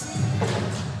Gomez?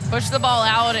 Push the ball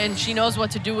out, and she knows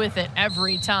what to do with it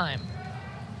every time.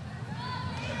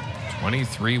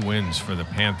 23 wins for the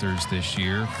Panthers this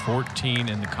year, 14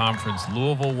 in the conference.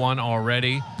 Louisville won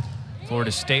already.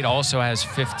 Florida State also has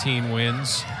 15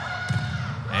 wins.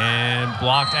 And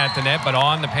blocked at the net, but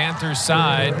on the Panthers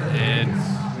side. And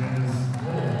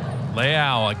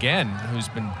Leao again, who's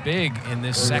been big in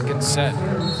this second set.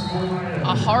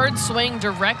 A hard swing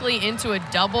directly into a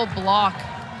double block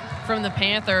from the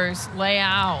Panthers.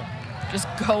 Leao just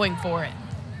going for it.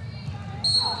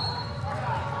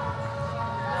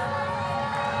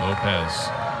 Lopez.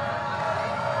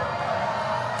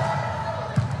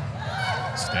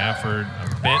 Stafford a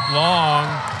bit long,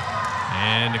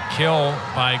 and a kill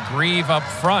by Grieve up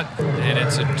front, and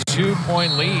it's a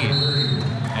 2-point lead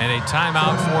and a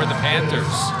timeout for the Panthers.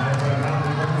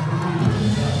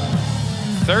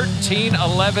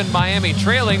 13-11 Miami,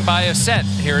 trailing by a set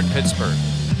here in Pittsburgh.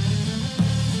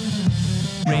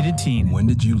 Rated teen. When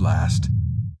did you last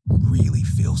really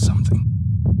feel something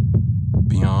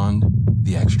beyond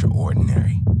the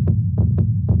extraordinary?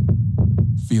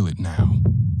 Feel it now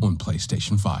on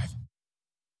PlayStation 5.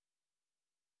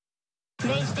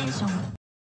 PlayStation.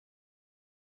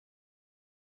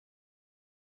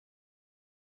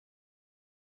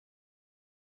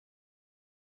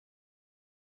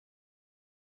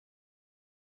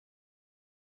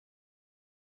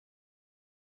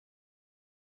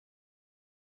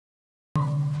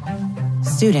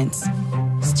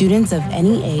 Students of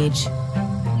any age,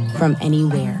 from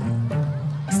anywhere.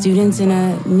 Students in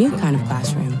a new kind of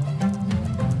classroom.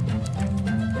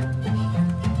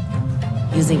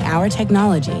 Using our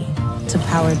technology to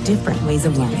power different ways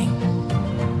of learning.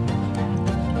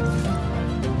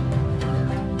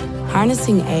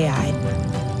 Harnessing AI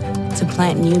to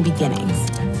plant new beginnings.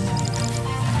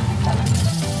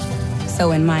 So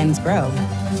when minds grow,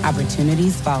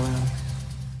 opportunities follow.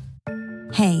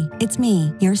 Hey, it's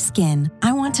me, your skin.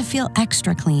 I want to feel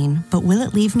extra clean, but will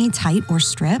it leave me tight or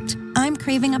stripped? I'm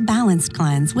craving a balanced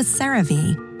cleanse with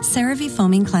CeraVe. CeraVe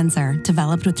Foaming Cleanser,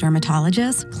 developed with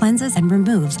dermatologists, cleanses and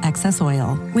removes excess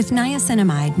oil. With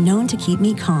niacinamide known to keep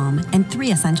me calm and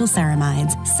 3 essential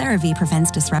ceramides, CeraVe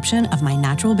prevents disruption of my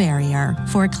natural barrier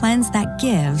for a cleanse that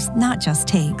gives, not just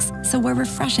takes. So we're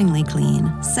refreshingly clean.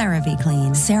 CeraVe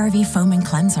Clean. CeraVe Foaming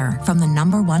Cleanser from the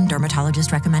 #1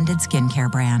 dermatologist-recommended skincare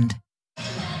brand.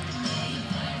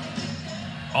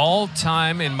 All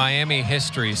time in Miami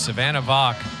history, Savannah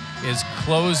Vach is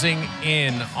closing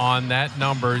in on that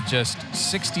number, just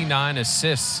 69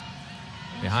 assists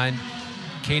behind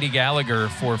Katie Gallagher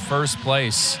for first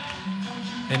place.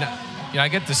 And I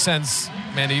get the sense,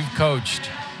 Amanda, you've coached,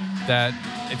 that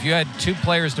if you had 2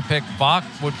 players to pick, Vach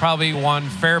would probably be one,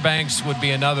 Fairbanks would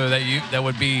be another that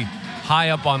would be high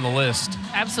up on the list.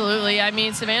 Absolutely. I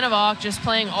mean, Savannah Vach just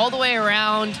playing all the way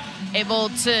around, able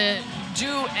to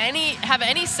have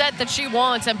any set that she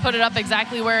wants and put it up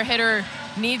exactly where a hitter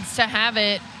needs to have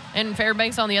it. and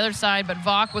Fairbanks on the other side. But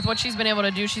Vaughn, with what she's been able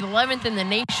to do, she's 11th in the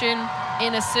nation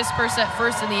in assists per set,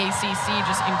 first in the ACC,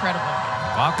 just incredible.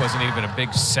 Vaughn wasn't even a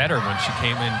big setter when she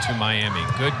came into Miami.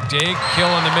 Good dig, kill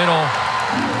in the middle.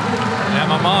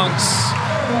 Emma Monks.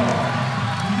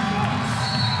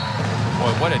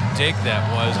 Boy, what a dig that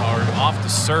was, off the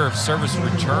serve, service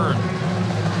return.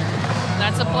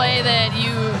 That's a play that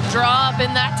you draw up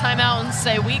in that timeout and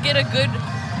say, we get a good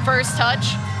first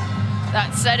touch.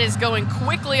 That set is going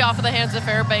quickly off of the hands of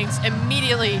Fairbanks,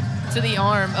 immediately to the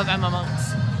arm of Emma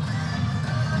Monks.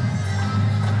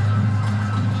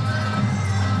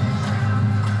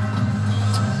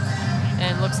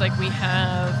 And looks like we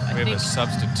have, I think, a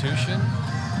substitution?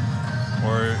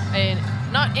 Or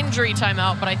not injury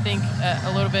timeout, but I think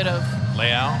a little bit of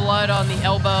layout, blood on the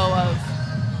elbow of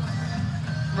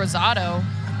Rosado.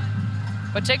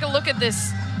 But take a look at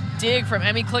this dig from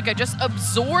Emmy Klicka, just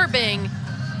absorbing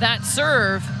that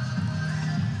serve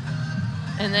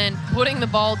and then putting the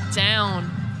ball down.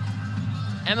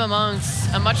 Emma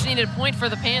Monks, a much needed point for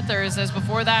the Panthers, as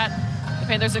before that, the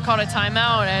Panthers had called a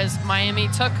timeout as Miami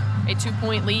took a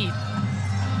 2-point lead.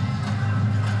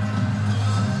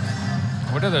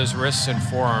 What are those wrists and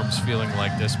forearms feeling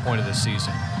like this point of the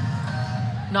season?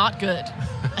 Not good.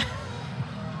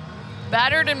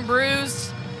 Battered and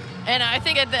bruised. And I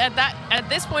think at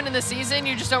this point in the season,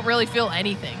 you just don't really feel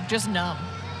anything, just numb.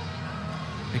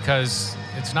 Because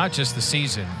it's not just the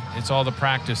season, it's all the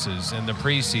practices and the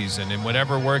preseason and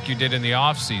whatever work you did in the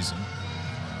off season.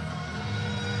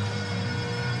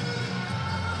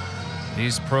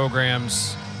 These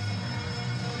programs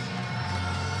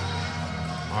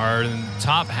are in the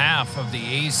top half of the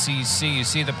ACC. You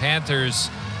see the Panthers,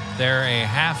 they're a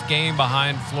half game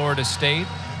behind Florida State.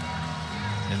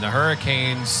 And the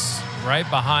Hurricanes right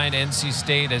behind NC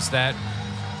State as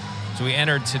we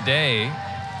entered today.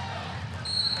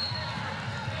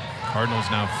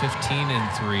 Cardinals now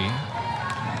 15-3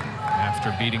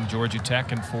 after beating Georgia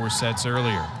Tech in 4 sets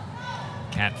earlier.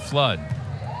 Cat Flood.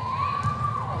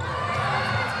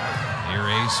 Near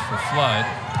ace for Flood.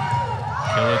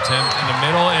 Kill attempt in the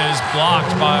middle is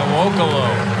blocked by Wokolo.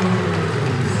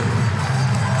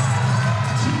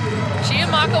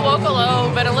 Chiamaka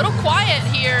Wokolo been a little quiet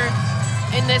here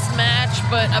in this match,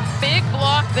 but a big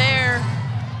block there.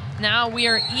 Now we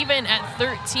are even at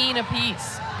 13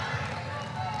 apiece.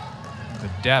 The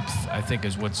depth, I think,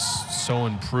 is what's so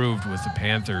improved with the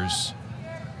Panthers.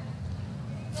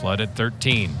 Flood at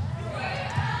 13.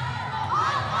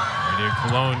 Lydia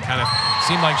Colon kind of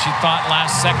seemed like she thought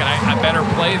last second, I better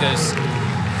play this.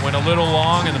 Went a little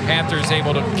long, and the Panthers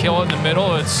able to kill it in the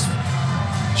middle. It's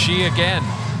she again.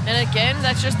 And again,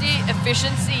 that's just the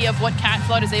efficiency of what Cat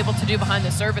Flood is able to do behind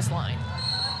the service line.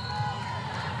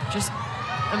 Just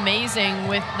amazing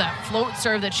with that float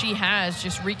serve that she has,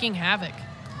 just wreaking havoc.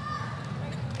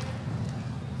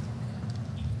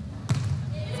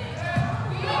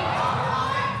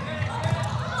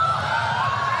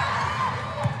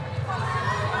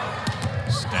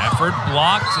 Stafford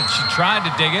blocked, and she tried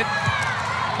to dig it,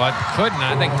 but couldn't.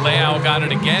 I think Leal got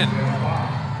it again.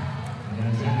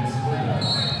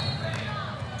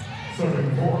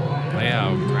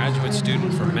 Leal, graduate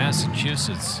student from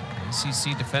Massachusetts,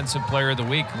 ACC Defensive Player of the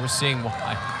Week. We're seeing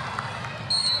why.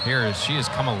 Here, as she has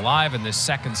come alive in this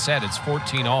second set. It's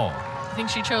 14-all. I think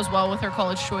she chose well with her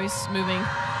college choice, moving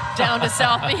down to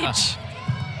South Beach.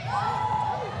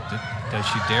 Does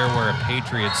she dare wear a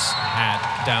Patriots hat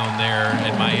down there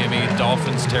in Miami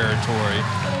Dolphins territory?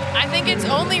 I think it's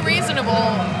only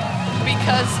reasonable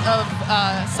because of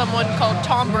someone called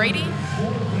Tom Brady.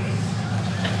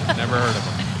 Never heard of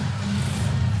him.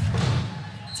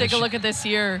 Take a look at this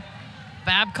here.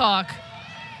 Babcock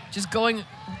just going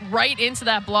right into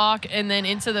that block and then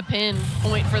into the pin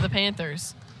point for the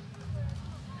Panthers.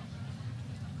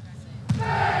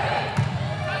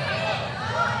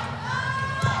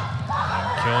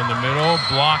 Kill in the middle,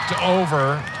 blocked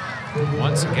over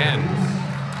once again.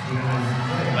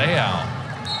 Leal.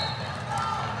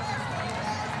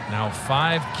 Now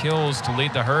 5 kills to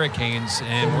lead the Hurricanes,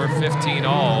 and we're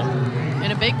 15-all.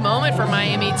 And a big moment for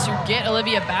Miami to get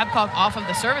Olivia Babcock off of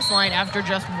the service line after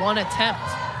just 1 attempt.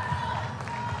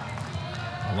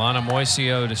 Alana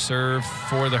Moisio to serve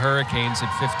for the Hurricanes at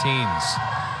 15s.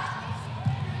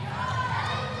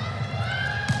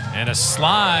 And a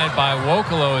slide by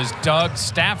Wokolo as Doug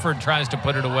Stafford tries to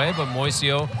put it away, but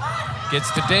Moisio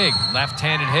gets the dig.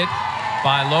 Left-handed hit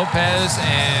by Lopez,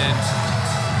 and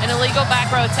an illegal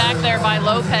back row attack there by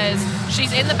Lopez.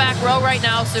 She's in the back row right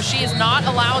now, so she is not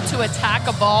allowed to attack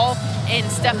a ball and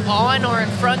step on or in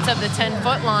front of the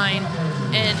 10-foot line.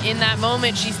 And in that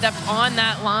moment, she stepped on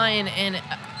that line and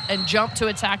and jump to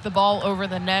attack the ball over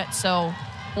the net. So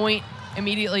point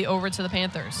immediately over to the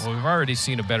Panthers. Well, we've already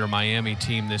seen a better Miami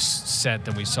team this set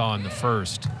than we saw in the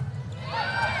first.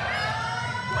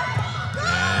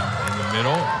 And in the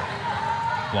middle,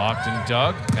 blocked and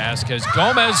dug. Vasquez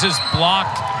Gomez is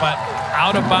blocked, but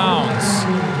out of bounds.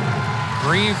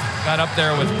 Grieve got up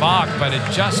there with Bach, but it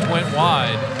just went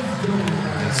wide.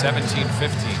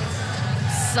 17-15.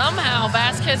 Somehow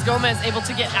Vasquez Gomez able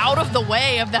to get out of the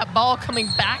way of that ball coming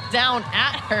back down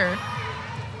at her.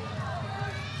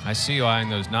 I see you eyeing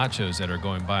those nachos that are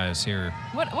going by us here.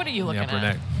 What are you looking upper at?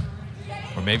 Neck.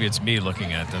 Or maybe it's me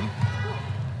looking at them.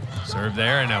 Serve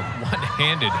there and a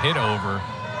one-handed hit over.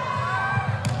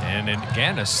 And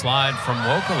again, a slide from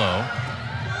Wokolo.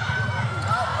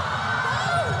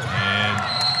 And,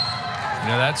 you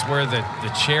know, that's where the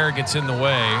chair gets in the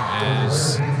way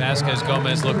as Vasquez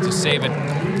Gomez looked to save it.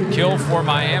 Kill for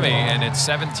Miami, and it's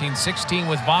 17-16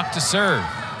 with Bach to serve.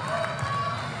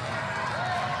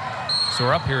 So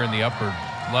we're up here in the upper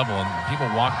level, and people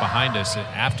walk behind us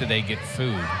after they get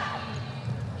food.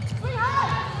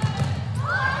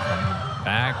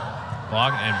 Back,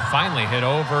 block, and finally hit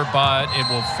over, but it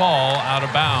will fall out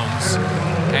of bounds.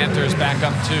 Panthers back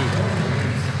up 2.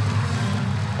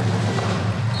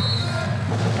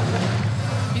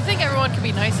 You think everyone could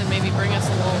be nice and maybe bring us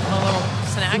a little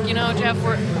snack, you know, Jeff?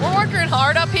 We're working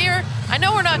hard up here. I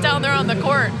know we're not down there on the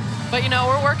court, but, you know,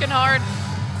 we're working hard,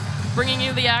 bringing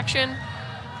you the action.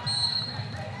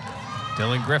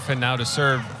 Dylan Griffin now to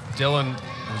serve. Dylan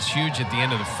was huge at the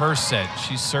end of the first set.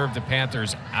 She served the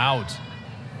Panthers out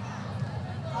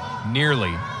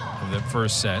nearly of the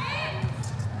first set.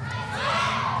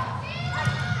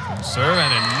 Serve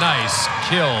and a nice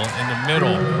kill in the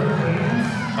middle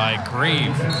by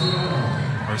Grieve,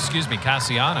 or excuse me,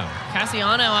 Cassiano.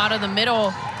 Cassiano out of the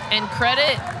middle, and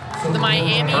credit the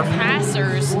Miami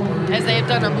passers as they have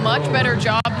done a much better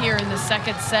job here in the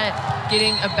second set,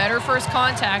 getting a better first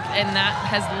contact, and that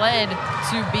has led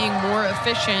to being more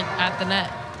efficient at the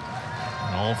net.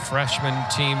 An all-freshman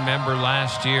team member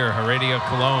last year, Heredia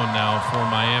Colon now for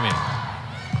Miami.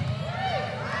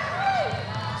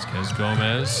 Vasquez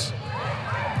Gomez.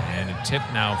 And a tip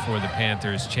now for the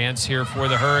Panthers. Chance here for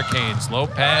the Hurricanes.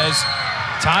 Lopez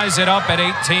ties it up at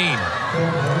 18.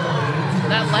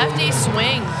 That lefty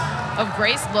swing of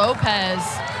Grace Lopez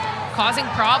causing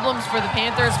problems for the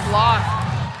Panthers block,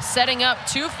 setting up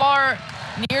too far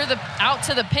near the out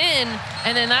to the pin,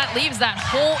 and then that leaves that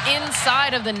whole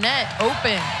inside of the net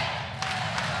open.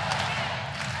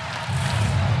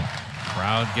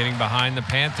 Crowd getting behind the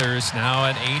Panthers now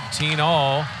at 18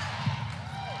 all.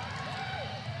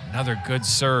 Another good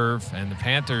serve, and the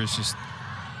Panthers just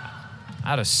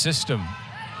out of system.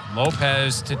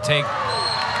 Lopez to take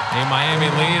a Miami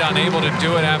lead, unable to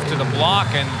do it after the block,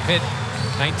 and Pitt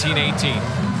 19-18.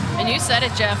 And you said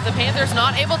it, Jeff, the Panthers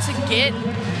not able to get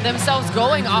themselves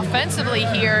going offensively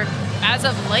here as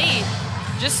of late.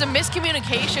 Just some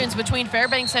miscommunications between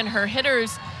Fairbanks and her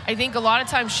hitters. I think a lot of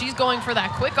times she's going for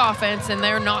that quick offense, and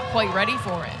they're not quite ready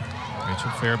for it.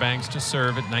 Rachel Fairbanks to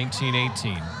serve at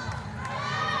 19-18.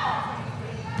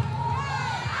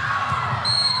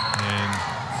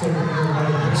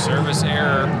 And service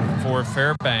error for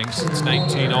Fairbanks. It's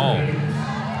 19 all.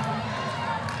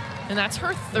 And that's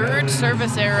her third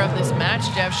service error of this match,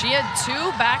 Jeff. She had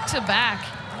 2 back-to-back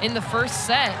in the first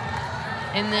set,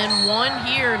 and then 1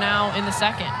 here now in the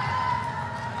second.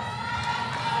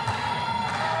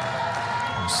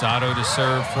 Rosado to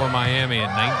serve for Miami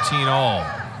at 19 all.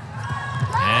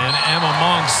 And Emma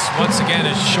Monks, once again,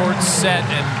 a short set,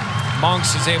 and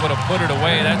Monks is able to put it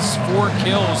away. That's 4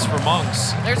 kills for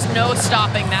Monks. There's no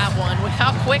stopping that one. With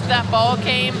how quick that ball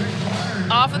came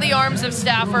off of the arms of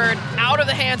Stafford, out of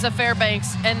the hands of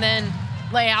Fairbanks, and then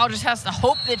Leal just has to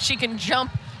hope that she can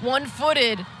jump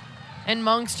one-footed, and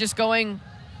Monks just going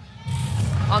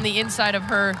on the inside of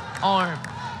her arm.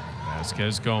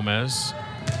 Vasquez Gomez.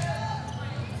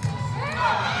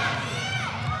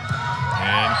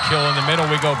 And kill in the middle.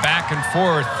 We go back and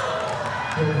forth.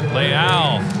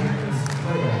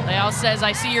 Leal says,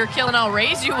 I see you're killing, I'll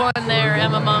raise you one there,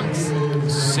 Emma Monks.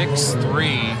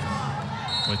 6'3"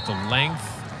 with the length.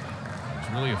 It's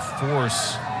really a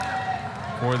force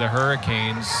for the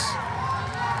Hurricanes.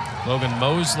 Logan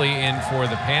Mosley in for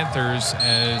the Panthers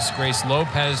as Grace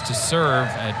Lopez to serve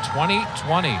at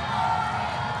 20-20.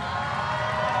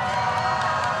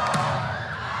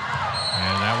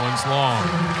 And that one's long.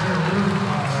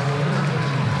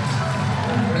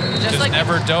 Just like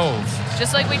never dove.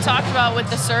 Just like we talked about with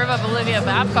the serve of Olivia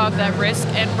Babcock, that risk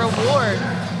and reward.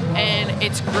 And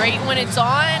it's great when it's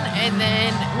on, and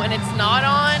then when it's not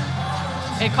on,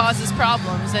 it causes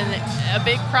problems. And a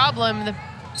big problem, the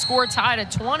score tied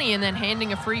at 20 and then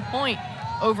handing a free point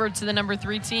over to the number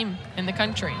 3 team in the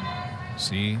country.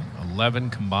 See, 11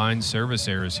 combined service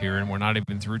errors here, and we're not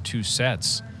even through 2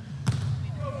 sets.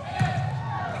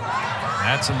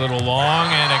 That's a little long,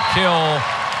 and a kill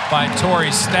by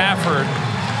Tori Stafford.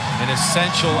 An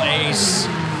essential ace,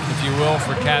 if you will,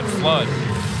 for Kat Flood.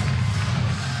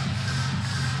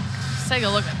 Let's take a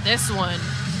look at this one.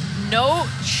 No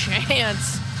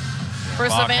chance for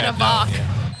Savannah Bach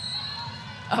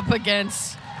up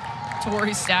against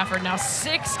Tori Stafford. Now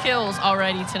 6 kills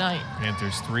already tonight.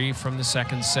 Panthers 3 from the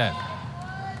second set.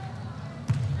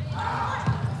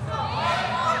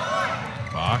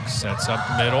 Bach sets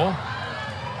up middle.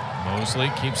 Mosley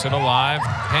keeps it alive.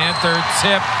 Panther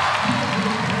tip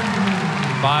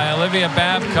by Olivia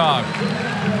Babcock.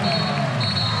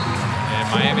 And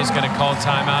Miami's going to call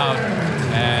timeout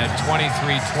at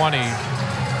 23:20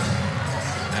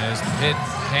 as the Pitt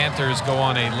Panthers go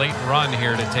on a late run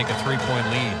here to take a 3-point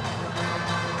lead.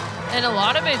 And a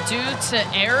lot of it due to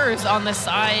errors on the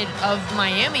side of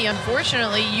Miami.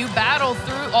 Unfortunately, you battle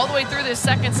through all the way through this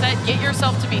second set, get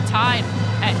yourself to be tied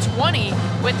at 20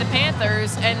 with the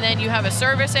Panthers, and then you have a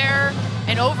service error,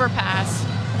 an overpass,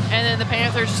 and then the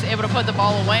Panthers just able to put the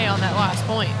ball away on that last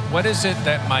point. What is it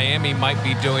that Miami might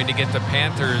be doing to get the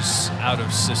Panthers out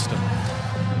of system?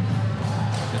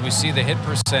 As we see the hit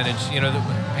percentage, you know, the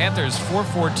Panthers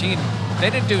 414.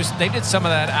 They did some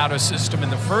of that out of system in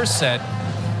the first set,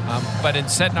 but in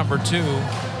set number 2, you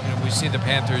know, we see the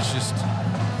Panthers just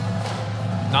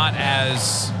not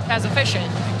as efficient.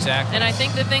 Exactly. And I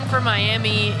think the thing for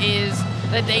Miami is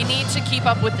that they need to keep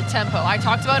up with the tempo. I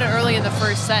talked about it early in the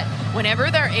first set.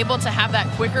 Whenever they're able to have that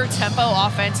quicker tempo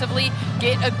offensively,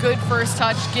 get a good first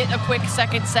touch, get a quick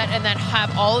second set, and then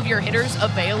have all of your hitters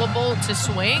available to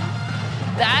swing,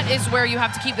 that is where you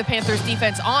have to keep the Panthers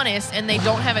defense honest, and they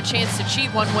don't have a chance to cheat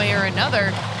one way or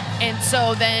another. And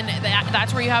so then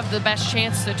that's where you have the best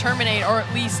chance to terminate or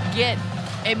at least get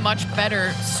a much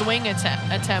better swing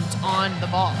attempt on the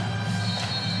ball.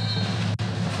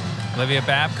 Olivia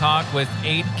Babcock with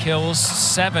 8 kills,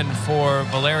 7 for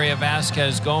Valeria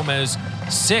Vasquez Gomez,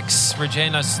 6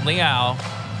 Regina Leal.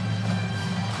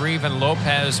 Grieve and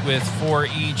Lopez with 4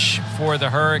 each for the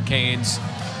Hurricanes.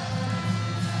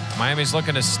 Miami's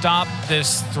looking to stop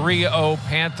this 3-0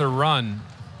 Panther run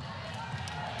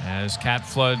as Kat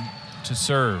Flood to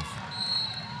serve.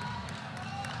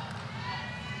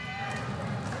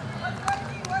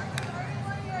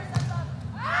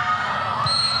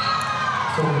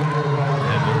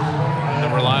 And the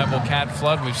reliable Kat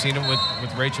Flood, we've seen it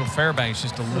with Rachel Fairbanks,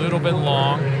 just a little bit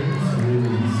long.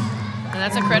 And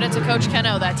that's a credit to Coach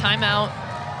Keno, that timeout.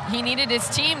 He needed his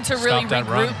team to really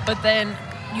regroup, but then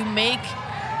you make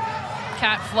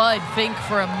Kat Flood think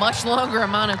for a much longer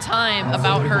amount of time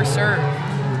about her serve.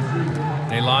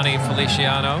 Leilani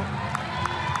Feliciano.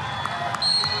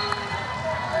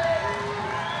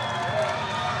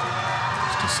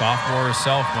 Just a sophomore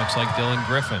herself, much like Dylan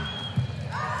Griffin.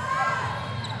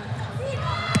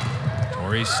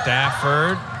 Tori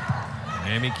Stafford.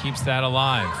 Miami keeps that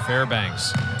alive.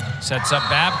 Fairbanks sets up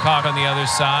Babcock on the other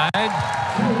side.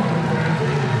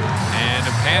 And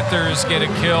the Panthers get a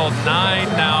kill. 9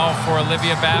 now for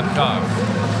Olivia Babcock.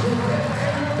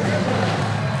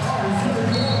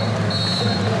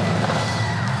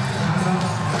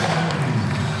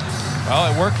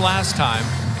 Well, it worked last time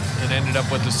and ended up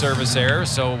with the service error,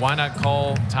 so why not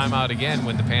call timeout again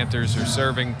when the Panthers are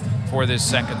serving for this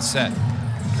second set?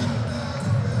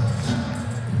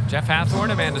 Jeff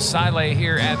Hathorn, Amanda Siley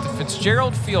here at the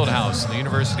Fitzgerald Fieldhouse, the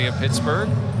University of Pittsburgh.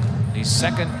 The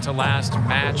second to last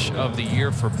match of the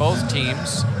year for both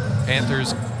teams.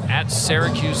 Panthers at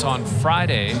Syracuse on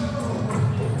Friday.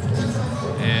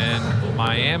 And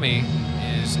Miami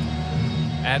is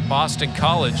at Boston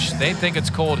College. They think it's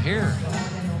cold here.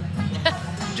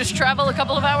 Just travel a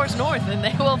couple of hours north and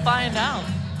they will find out.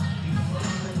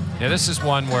 Yeah, this is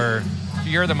one where if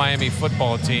you're the Miami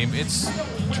football team, it's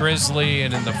drizzly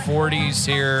and in the 40s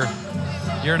here.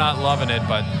 You're not loving it,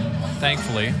 but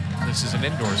thankfully, this is an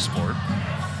indoor sport.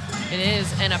 It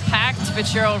is, and a packed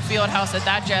Fitzgerald Fieldhouse at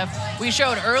that, Jeff. We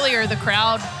showed earlier the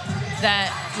crowd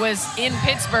that was in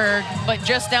Pittsburgh, but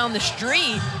just down the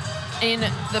street in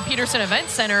the Peterson Event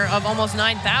Center of almost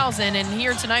 9,000. And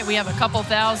here tonight we have a couple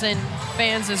thousand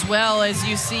fans as well. As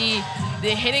you see, the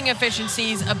hitting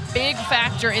efficiencies a big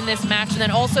factor in this match. And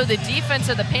then also the defense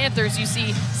of the Panthers, you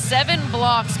see 7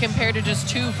 blocks compared to just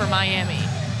 2 for Miami.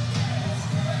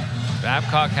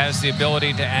 Babcock has the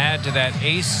ability to add to that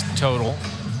ace total.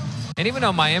 And even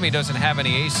though Miami doesn't have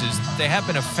any aces, they have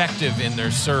been effective in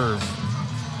their serve.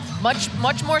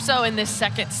 Much more so in this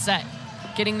second set,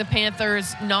 getting the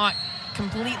Panthers not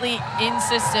completely in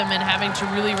system and having to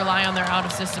really rely on their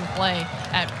out-of-system play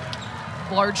at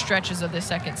large stretches of this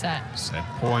second set. Set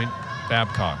point,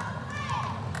 Babcock.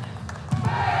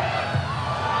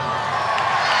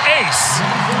 Ace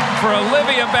for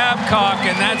Olivia Babcock,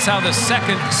 and that's how the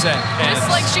second set ends. Just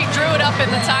like she drew it up in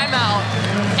the timeout.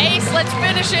 Ace, let's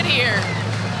finish it here.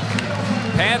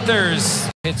 Panthers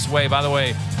hits way. By the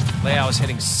way, Leao is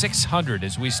hitting 600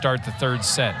 as we start the third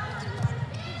set.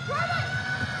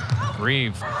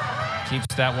 Grieve keeps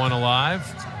that one alive.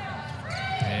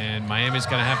 And Miami's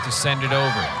going to have to send it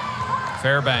over.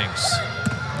 Fairbanks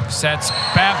sets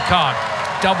Babcock.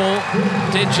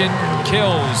 Double-digit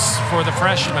kills for the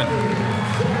freshman.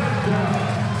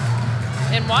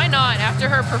 And why not? After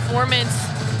her performance,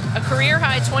 a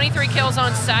career-high 23 kills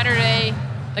on Saturday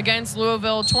against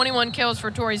Louisville, 21 kills for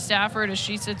Tori Stafford as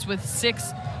she sits with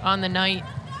 6 on the night.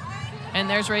 And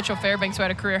there's Rachel Fairbanks, who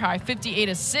had a career-high 58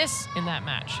 assists in that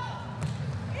match.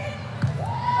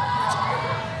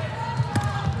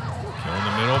 Kill in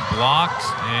the middle, blocked,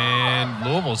 and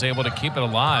Louisville's able to keep it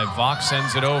alive. Vox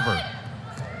sends it over.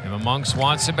 Emma Monks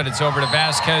wants it, but it's over to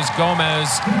Vasquez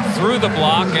Gomez through the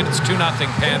block, and it's 2-0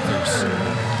 Panthers.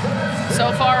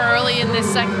 So far early in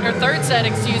this third set,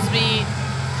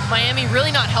 Miami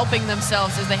really not helping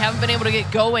themselves as they haven't been able to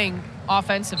get going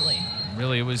offensively.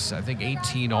 Really, it was, I think,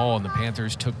 18-all, and the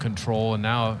Panthers took control. And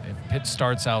now, if Pitt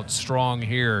starts out strong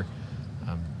here,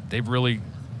 they've really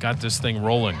got this thing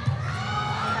rolling.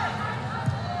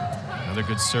 Another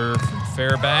good serve from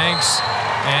Fairbanks,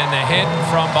 and the hit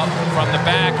from the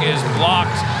back is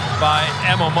blocked by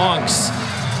Emma Monks.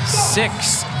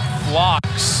 6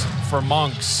 blocks for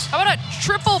Monks. How about a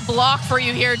triple block for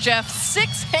you here, Jeff?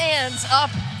 6 hands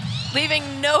up,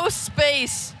 leaving no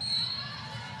space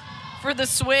for the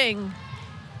swing.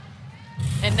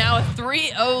 And now a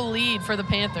 3-0 lead for the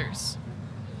Panthers.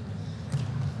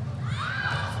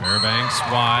 Fairbanks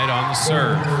wide on the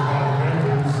serve.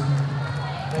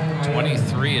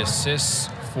 23 assists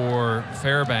for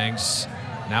Fairbanks.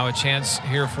 Now a chance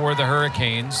here for the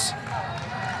Hurricanes.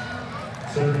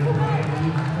 Came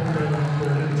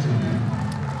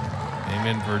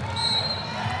in for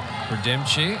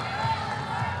Dimci.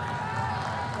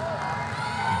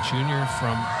 A junior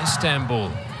from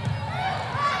Istanbul.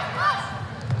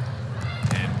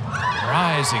 And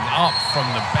rising up from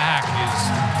the back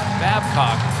is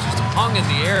Babcock, just hung in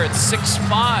the air at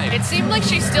 6'5". It seemed like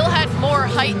she still had more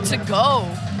height to go.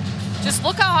 Just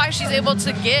look how high she's able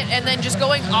to get, and then just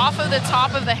going off of the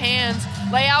top of the hands.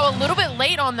 Leao a little bit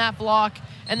late on that block,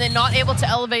 and then not able to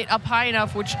elevate up high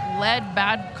enough, which led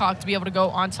Babcock to be able to go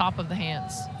on top of the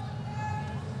hands.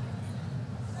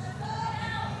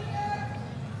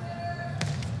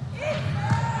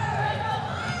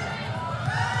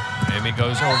 Miami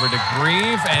goes over to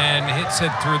Grieve and hits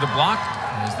it through the block.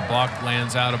 As the block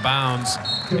lands out of bounds,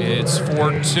 it's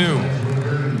 4-2.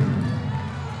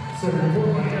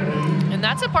 And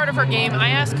that's a part of her game. I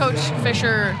asked Coach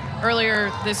Fisher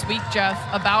earlier this week, Jeff,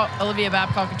 about Olivia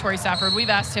Babcock and Tori Stafford. We've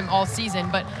asked him all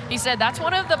season, but he said that's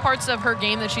one of the parts of her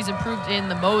game that she's improved in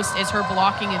the most is her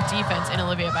blocking and defense in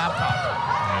Olivia Babcock.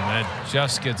 And that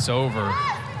just gets over.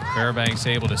 Fairbanks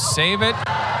able to save it.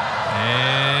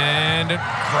 And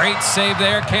great save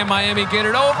there. Can Miami get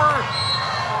it over?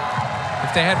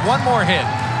 If they had one more hit.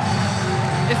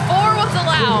 If 4 was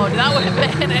allowed, that would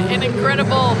have been an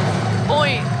incredible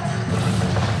point.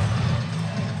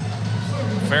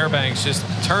 Fairbanks just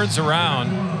turns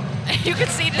around. You can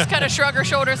see just kind of shrug her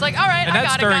shoulders like, all right, and I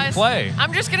got it, guys. Play.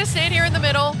 I'm just going to stand here in the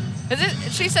middle.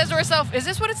 She says to herself, is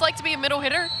this what it's like to be a middle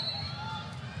hitter?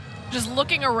 Just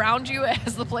looking around you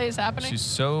as the play is happening? She's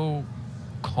so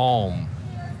calm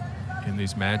in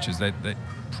these matches. That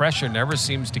pressure never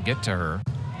seems to get to her.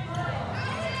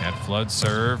 Cat Flood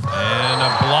serve and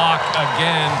a block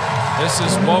again. This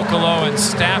is Wokolo and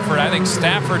Stafford. I think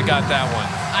Stafford got that one.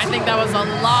 I think that was a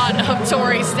lot of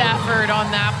Tori Stafford on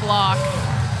that block.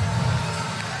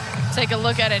 Take a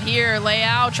look at it here.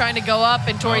 Leao trying to go up,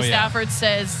 and Tori Stafford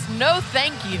says, no,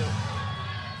 thank you.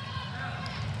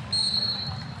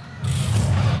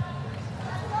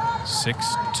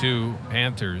 (6-2)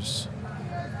 Panthers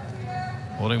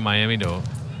holding Miami to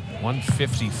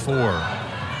 154.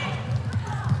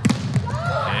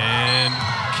 And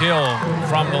kill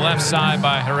from the left side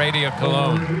by Heredia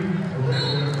Colon.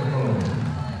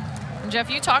 Jeff,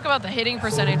 you talk about the hitting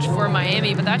percentage for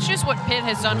Miami, but that's just what Pitt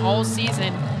has done all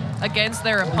season against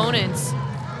their opponents.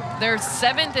 They're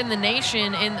 7th in the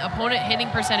nation in opponent hitting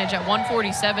percentage at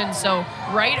 147, so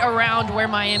right around where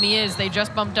Miami is. They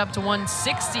just bumped up to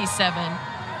 167.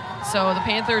 So the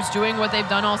Panthers doing what they've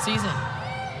done all season.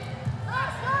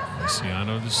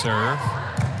 Luciano the serve.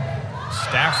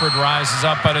 Stafford rises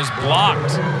up but is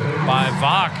blocked by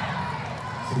Vach.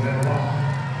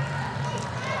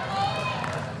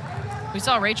 We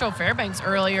saw Rachel Fairbanks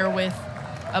earlier with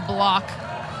a block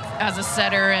as a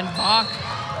setter, and Vach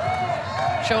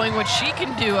showing what she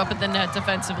can do up at the net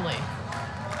defensively.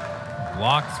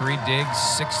 Block, 3 digs,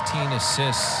 16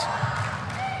 assists.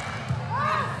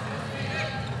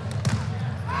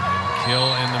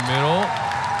 Kill in the middle.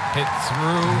 Hit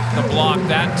through the block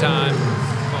that time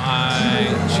by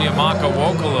Chiamaka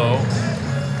Wokolo.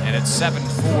 And it's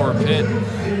 7-4 Pitt.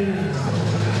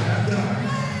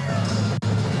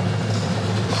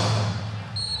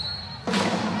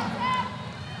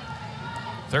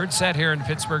 Third set here in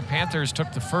Pittsburgh. Panthers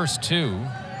took the first 2.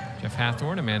 Jeff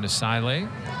Hathorn, Amanda Siley,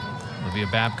 Olivia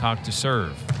Babcock to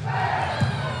serve.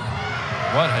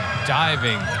 What a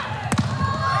diving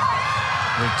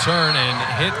return and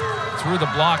hit through the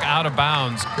block out of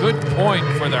bounds. Good point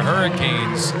for the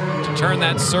Hurricanes to turn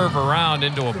that serve around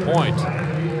into a point.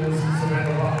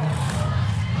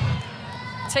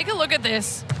 Take a look at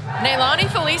this. Neilani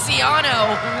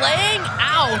Feliciano laying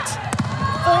out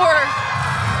for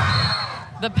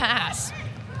the pass.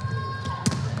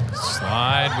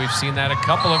 Slide, we've seen that a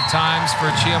couple of times for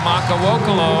Chiamaka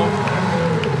Wokolo.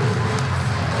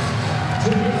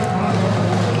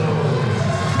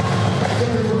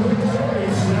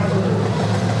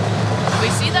 We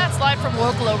see that slide from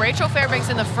Wokolo. Rachel Fairbanks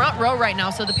in the front row right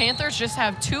now, so the Panthers just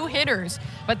have 2 hitters,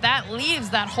 but that leaves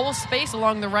that whole space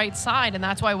along the right side, and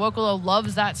that's why Wokolo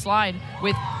loves that slide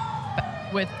with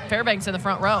Fairbanks in the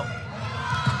front row.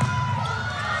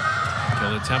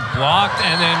 Kill attempt blocked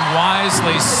and then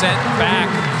wisely sent back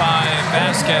by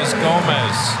Vasquez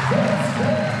Gomez.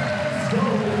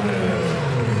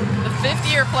 The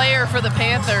 5th-year player for the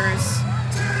Panthers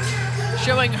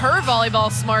showing her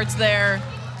volleyball smarts there,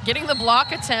 getting the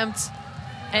block attempt,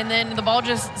 and then the ball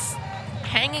just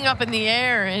hanging up in the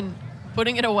air and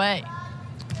putting it away.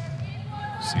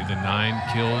 See the 9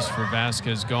 kills for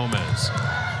Vasquez Gomez.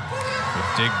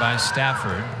 Good dig by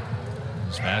Stafford.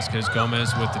 Vasquez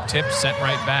Gomez with the tip sent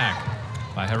right back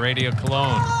by Heredia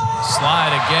Colon.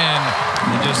 Slide again,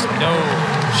 and just no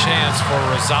chance for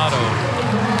Rosado.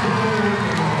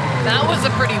 That was a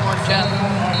pretty one, Jeff.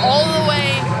 All the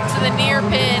way to the near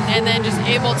pin and then just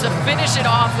able to finish it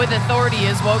off with authority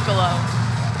is Wokolo.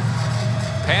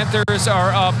 Panthers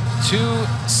are up 2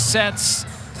 sets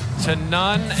to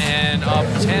none and up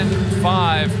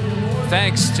 10-5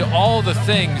 thanks to all the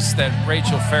things that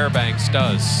Rachel Fairbanks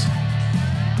does.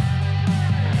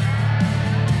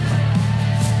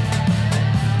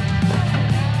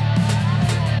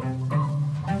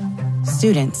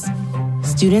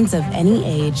 Students of any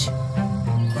age,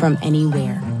 from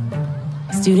anywhere.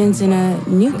 Students in a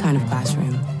new kind of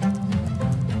classroom.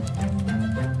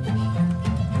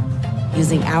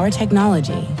 Using our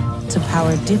technology to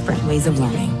power different ways of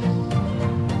learning.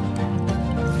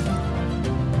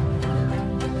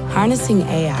 Harnessing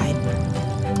AI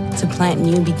to plant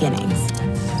new beginnings.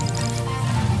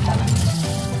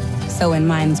 So when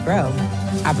minds grow,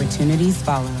 opportunities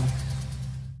follow.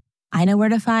 I know where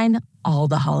to find all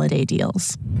the holiday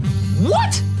deals.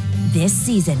 What? This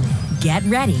season, get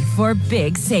ready for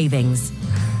big savings.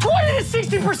 20 to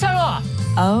 60% off!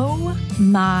 Oh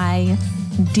my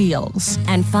deals.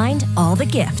 And find all the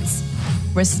gifts.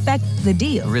 Respect the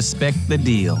deal. Respect the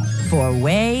deal. For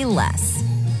way less.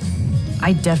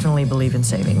 I definitely believe in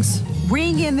savings.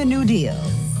 Bring in the new deal.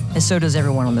 And so does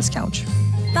everyone on this couch.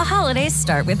 The holidays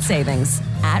start with savings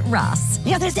at Ross.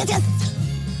 Yes.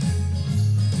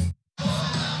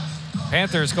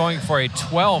 Panthers going for a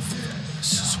 12th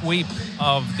sweep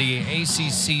of the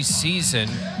ACC season,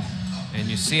 and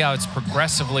you see how it's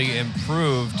progressively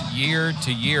improved year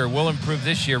to year. Will improve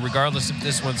this year, regardless if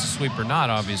this one's a sweep or not,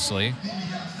 obviously.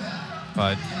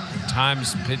 But at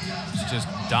times, Pitt is just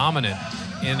dominant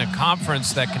in a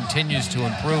conference that continues to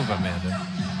improve, Amanda.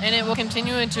 And it will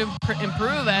continue to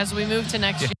improve as we move to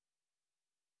next year.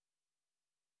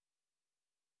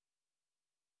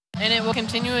 And it will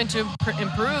continue to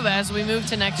improve as we move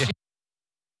to next year.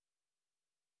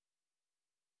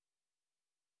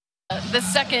 The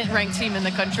 2nd-ranked team in the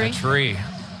country. The Tree.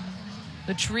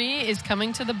 The Tree is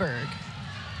coming to the Berg.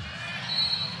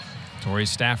 Tori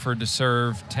Stafford to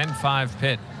serve, 10-5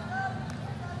 Pitt.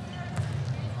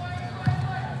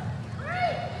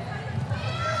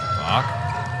 Block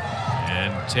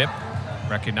and tip,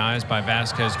 recognized by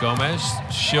Vasquez Gomez.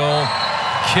 She'll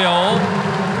kill.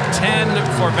 10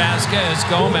 for Vasquez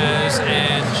Gomez,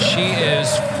 and she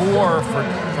is 4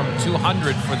 from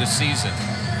 200 for the season.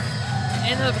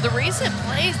 And the recent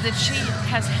plays that she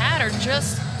has had are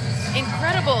just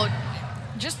incredible.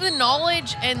 just the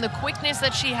knowledge and the quickness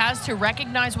that she has to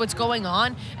recognize what's going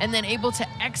on and then able to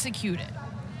execute it.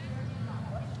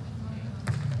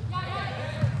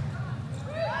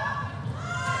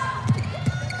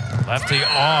 Lefty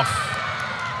off.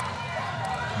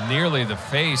 Nearly the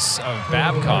face of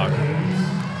Babcock.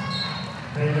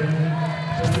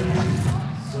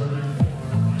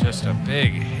 Just a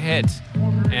big hit.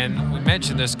 And we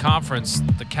mentioned this conference,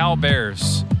 the Cal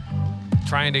Bears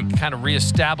trying to kind of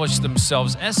reestablish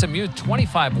themselves. SMU,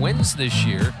 25 wins this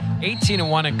year,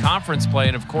 18-1 in conference play,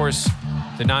 and of course,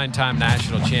 the 9-time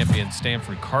national champion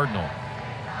Stanford Cardinal.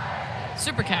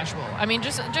 Super casual. I mean,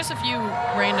 just a few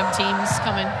random teams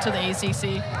coming to the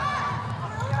ACC.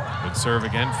 Good serve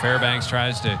again. Fairbanks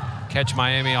tries to catch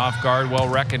Miami off guard. Well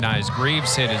recognized.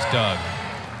 Greaves' hit is dug.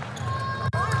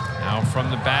 Now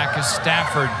from the back is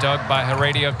Stafford, dug by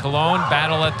Heredia Colon.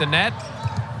 Battle at the net.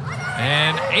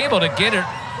 And able to get it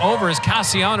over is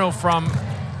Cassiano from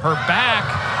her back.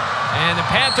 And the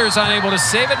Panthers unable to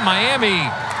save it. Miami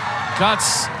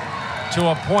guts to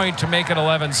a point to make it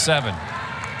 11-7.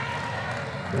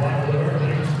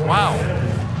 Wow.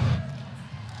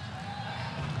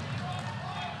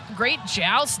 Great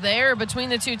joust there between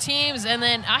the two teams, and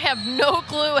then I have no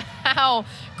clue how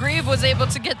Grieve was able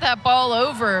to get that ball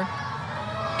over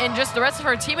and just the rest of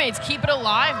her teammates keep it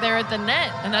alive there at the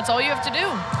net, and that's all you have to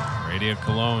do. Radio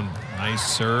Cologne, nice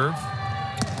serve.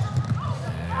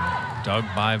 And dug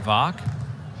by Vach.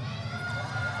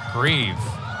 Grieve.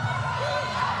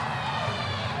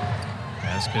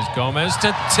 Vasquez Gomez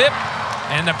to tip,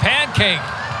 and the pancake.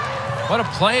 What a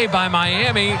play by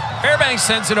Miami. Fairbanks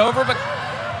sends it over, but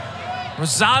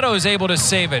Rosado is able to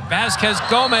save it. Vasquez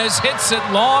Gomez hits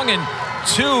it long, and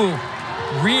two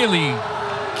really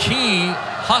key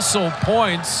hustle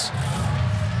points.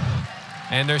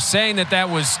 And they're saying that that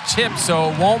was tipped, so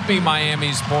it won't be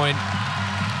Miami's point.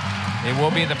 It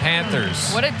will be the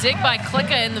Panthers. What a dig by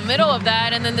Klicka in the middle of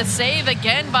that, and then the save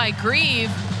again by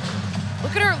Grieve.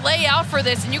 Look at her lay out for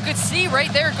this, and you could see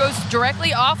right there it goes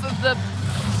directly off of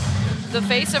the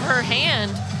face of her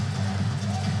hand.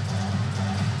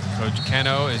 Coach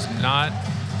Keno is not,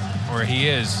 or he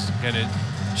is, going to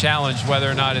challenge whether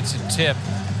or not it's a tip.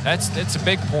 That's a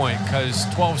big point, because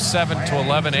 12-7 to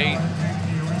 11-8.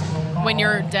 When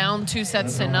you're down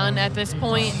 2-0 at this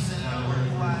point.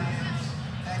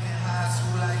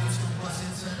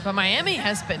 But Miami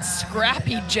has been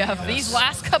scrappy, Jeff. These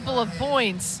last couple of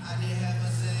points,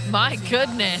 my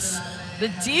goodness. The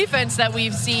defense that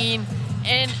we've seen,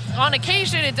 and on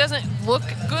occasion it doesn't look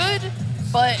good,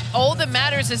 but all that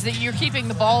matters is that you're keeping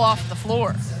the ball off the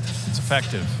floor. It's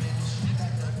effective.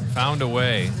 Found a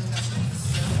way.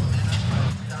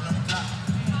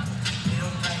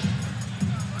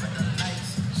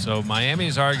 So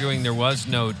Miami's arguing there was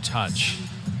no touch.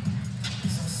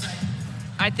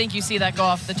 I think you see that go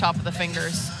off the top of the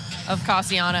fingers of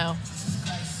Cassiano.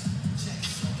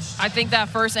 I think that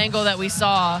first angle that we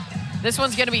saw, this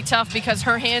one's going to be tough because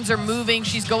her hands are moving.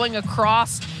 She's going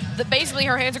across, basically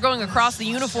her hands are going across the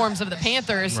uniforms of the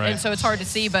Panthers, right. And so it's hard to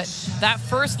see. But that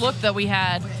first look that we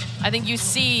had, I think you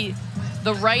see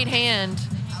the right hand.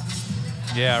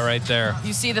 Yeah, right there.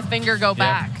 You see the finger go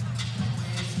back.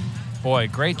 Boy,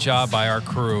 great job by our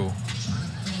crew.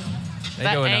 They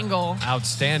that do an angle.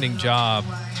 Outstanding job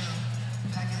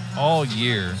all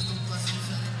year.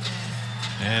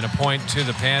 And a point to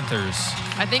the Panthers.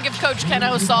 I think if Coach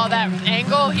Keno saw that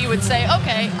angle, he would say,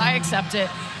 okay, I accept it.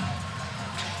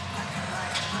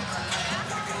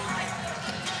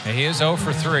 And he is 0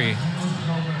 for 3.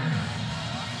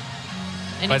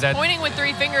 And he's pointing with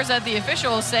 3 fingers at the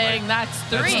official, saying that's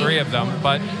 3. That's 3 of them,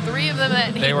 but 3 of them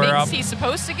that he thinks he's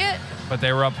supposed to get. But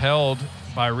they were upheld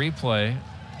by replay.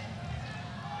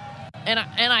 And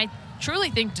I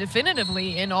truly think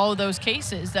definitively in all of those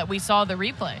cases that we saw the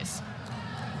replays.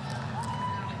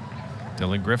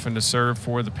 Dylan Griffin to serve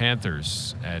for the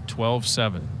Panthers at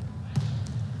 12-7.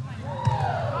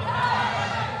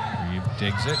 Reeve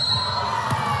digs it.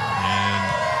 And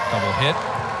double hit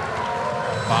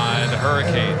by the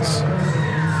Hurricanes.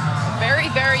 Very,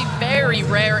 very, very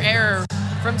rare error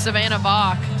from Savannah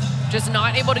Vach. Just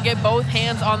not able to get both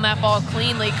hands on that ball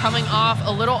cleanly, coming off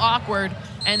a little awkward,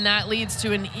 and that leads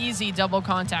to an easy double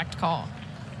contact call.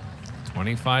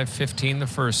 25-15 the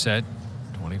first set,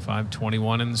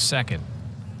 25-21 in the second.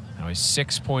 Now a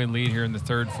 6-point lead here in the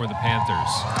third for the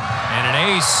Panthers. And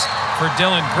an ace for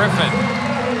Dylan Griffin.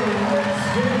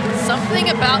 Something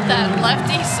about that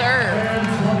lefty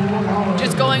serve,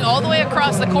 just going all the way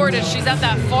across the court as she's at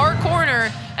that far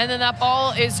corner, and then that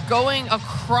ball is going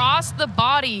across the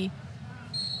body.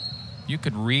 You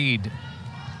could read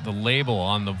the label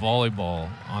on the volleyball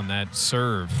on that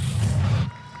serve.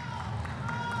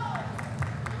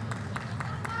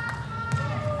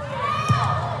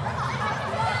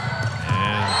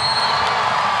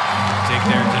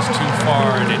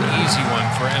 far, and an easy one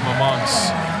for Emma Monks.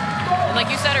 And like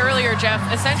you said earlier, Jeff,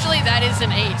 essentially that is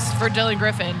an ace for Dylan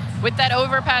Griffin. With that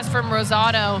overpass from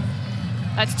Rosado,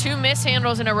 that's 2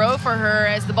 mishandles in a row for her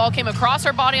as the ball came across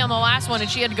her body on the last one, and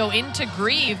she had to go into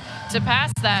Grieve to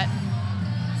pass that.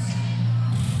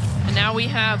 And now we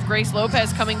have Grace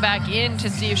Lopez coming back in to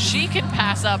see if she can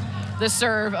pass up the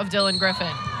serve of Dylan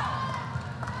Griffin.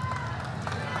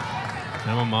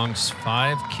 Emma Monks,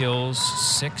 5 kills,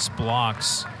 6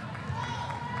 blocks.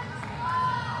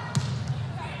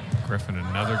 Griffin,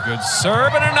 another good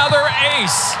serve and another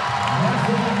ace.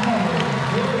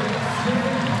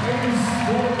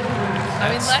 I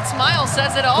mean, that smile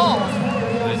says it all.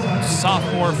 The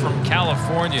sophomore from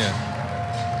California.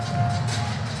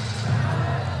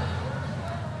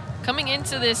 Coming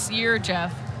into this year,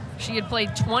 Jeff, she had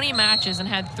played 20 matches and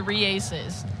had 3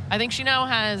 aces. I think she now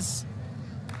has,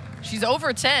 she's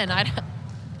over 10. Maybe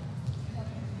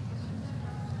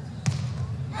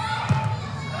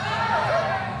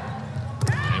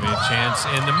a chance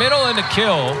in the middle and a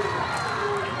kill.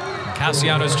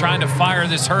 Cassiano's trying to fire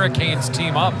this Hurricanes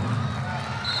team up.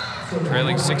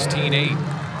 Trailing 16-8,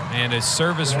 and a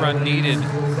service run needed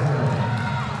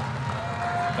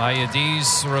by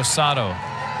Yadiz Rosado.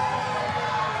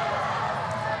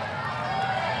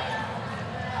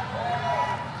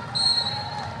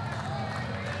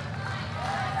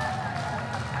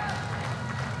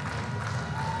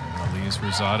 Elise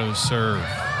Rosado's serve.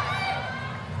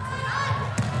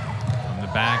 From the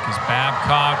back is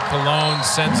Babcock. Cologne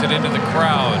sends it into the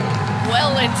crowd.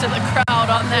 Well into the crowd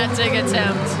on that dig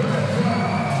attempt.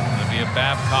 Olivia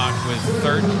Babcock with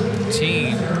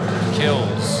 13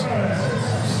 kills.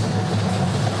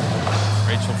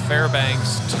 Rachel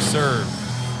Fairbanks to serve.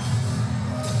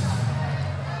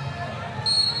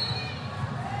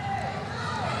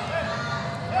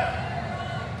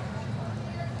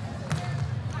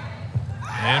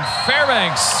 And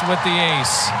Fairbanks with the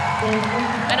ace.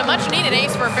 And a much needed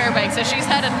ace for Fairbanks, as she's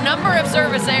had a number of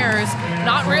service errors,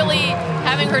 not really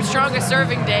having her strongest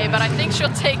serving day, but I think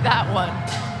she'll take that one.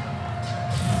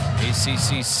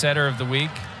 ACC Setter of the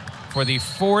Week for the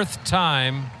 4th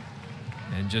time,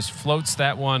 and just floats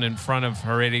that one in front of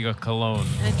Heredia Cologne.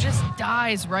 And it just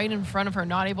dies right in front of her,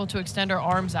 not able to extend her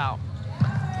arms out.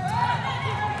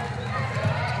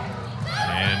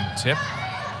 And tip,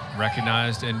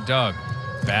 recognized and dug.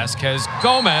 Vasquez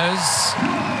Gomez.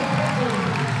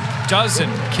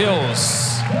 Dozen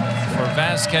kills for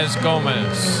Vasquez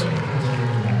Gomez.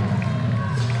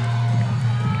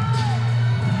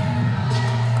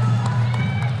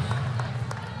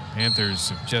 Panthers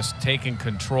have just taken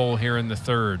control here in the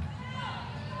 3rd.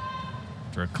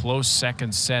 After a close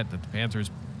second set that the Panthers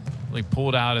really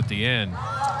pulled out at the end.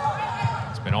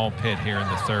 It's been all Pitt here in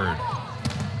the 3rd.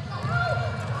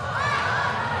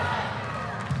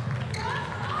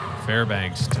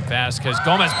 Fairbanks to Vasquez.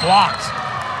 Gomez blocked.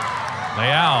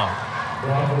 Leal.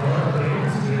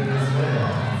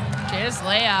 Janice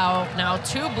Leal now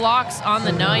 2 blocks on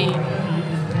the night.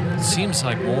 It seems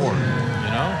like more, you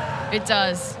know? It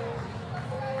does.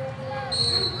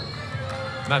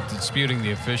 Not disputing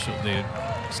the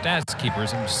stats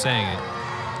keepers, I'm just saying it.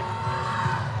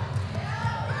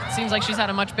 Seems like she's had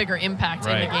a much bigger impact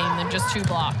in the game than just 2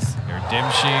 blocks. Here,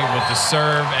 Dimshi with the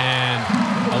serve, and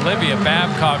Olivia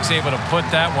Babcock's able to put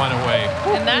that one away.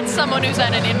 And that's someone who's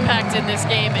had an impact in this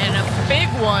game, and a big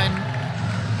one.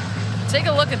 Take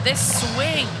a look at this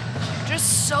swing.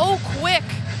 Just so quick.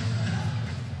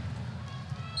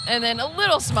 And then a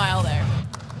little smile there.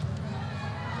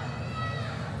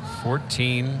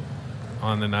 14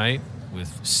 on the night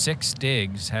with 6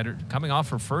 digs. Had her coming off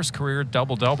her first career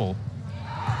double-double.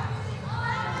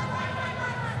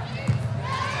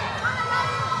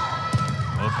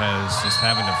 Lopez just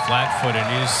having a flat foot,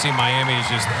 and you see Miami is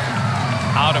just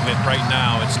out of it right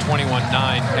now. It's 21-9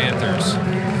 Panthers.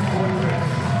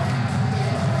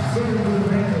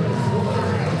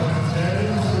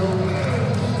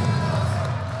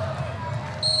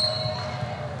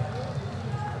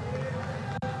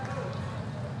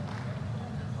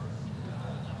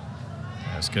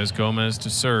 Vasquez Gomez to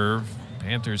serve.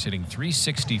 Panthers hitting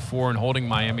 .364 and holding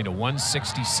Miami to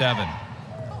 167.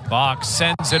 Vach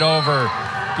sends it over.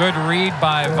 Good read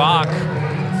by Vach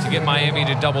to get Miami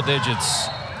to double digits.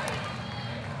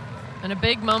 And a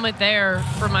big moment there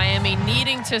for Miami,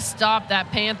 needing to stop that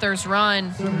Panthers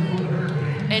run.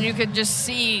 And you could just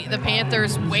see the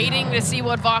Panthers waiting to see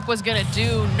what Vach was going to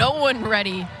do. No one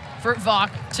ready for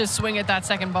Vach to swing at that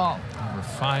second ball. Over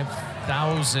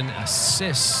 5,000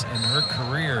 assists in her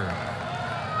career.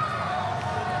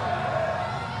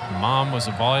 Mom was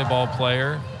a volleyball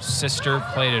player. Sister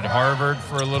played at Harvard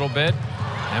for a little bit.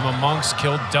 Emma Monks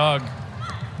killed Doug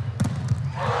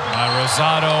by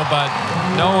Rosado, but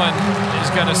no one is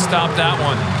going to stop that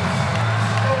one.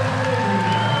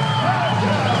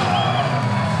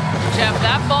 Jeff,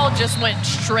 that ball just went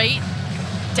straight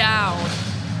down.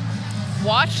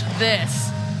 Watch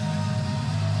this.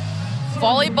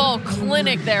 Volleyball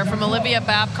clinic there from Olivia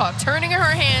Babcock, turning her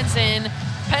hands in,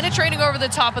 penetrating over the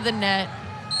top of the net,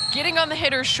 getting on the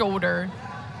hitter's shoulder.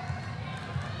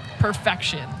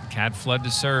 Perfection. Cat Flood to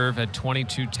serve at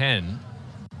 22-10.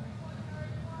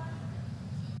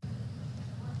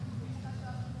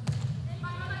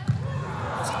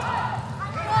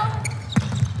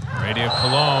 Radio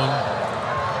Cologne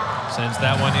sends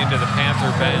that one into the Panther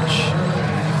bench.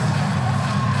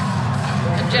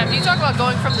 And Jeff, you talk about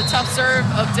going from the tough serve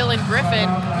of Dylan Griffin,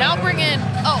 now bring in,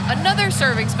 another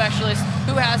serving specialist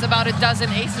who has about a dozen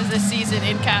aces this season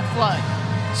in Cat Flood.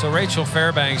 So Rachel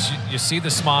Fairbanks, you see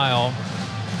the smile.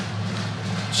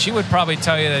 She would probably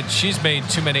tell you that she's made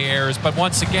too many errors, but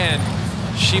once again,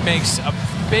 she makes a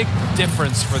big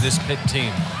difference for this Pitt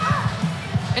team.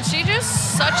 And she's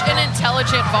just such an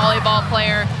intelligent volleyball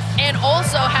player and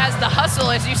also has the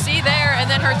hustle, as you see there, and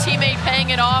then her teammate paying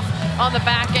it off on the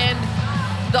back end.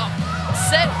 The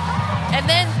set, and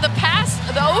then the pass,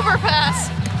 the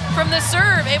overpass from the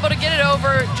serve, able to get it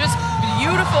over, just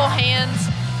beautiful hands,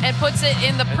 and puts it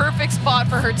in the perfect spot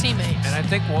for her teammates. And I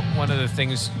think one of the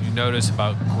things you notice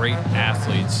about great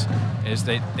athletes is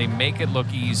that they make it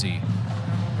look easy.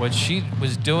 What she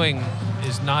was doing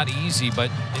is not easy,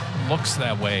 but it looks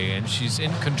that way, and she's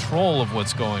in control of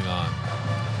what's going on.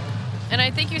 And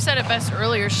I think you said it best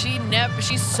earlier,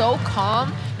 she's so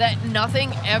calm that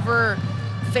nothing ever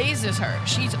phases her.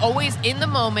 She's always in the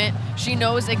moment. She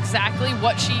knows exactly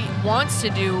what she wants to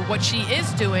do, what she is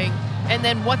doing, and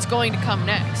then what's going to come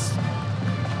next.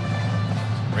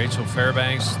 Rachel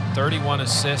Fairbanks, 31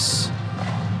 assists,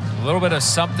 a little bit of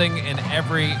something in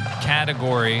every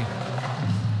category.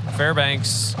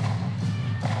 Fairbanks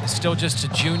is still just a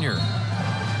junior.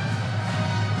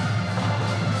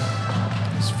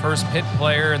 His first Pitt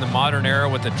player in the modern era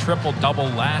with a triple-double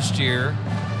last year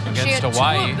against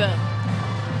Hawaii. Two of them.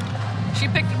 She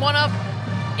picked one up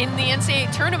in the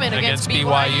NCAA tournament against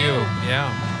BYU. Yeah.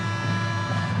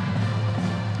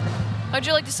 How'd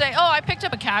you like to say, I picked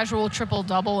up a casual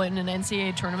triple-double in an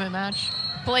NCAA tournament match,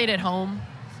 played at home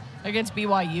against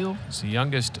BYU. It's the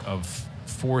youngest of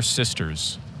 4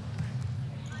 sisters,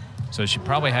 so she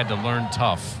probably had to learn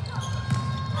tough.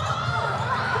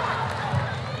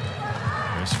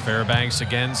 There's Fairbanks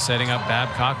again, setting up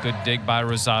Babcock. Good dig by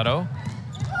Rosado.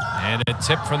 And a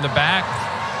tip from the back.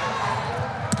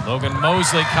 Logan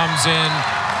Mosley comes in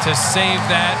to save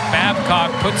that.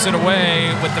 Babcock puts it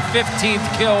away with the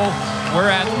 15th kill. We're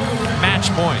at match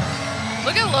point.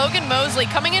 Look at Logan Mosley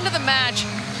coming into the match,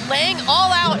 laying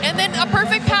all out, and then a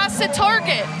perfect pass to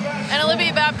target. And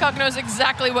Olivia Babcock knows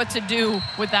exactly what to do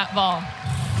with that ball.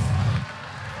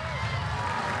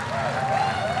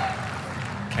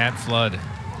 Cat Flood.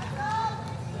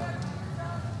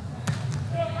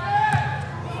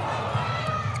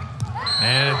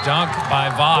 And a dunk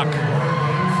by Vach.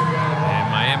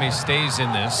 And Miami stays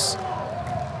in this.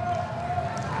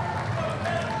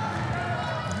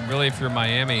 Really, if you're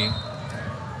Miami,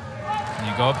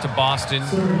 you go up to Boston,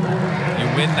 you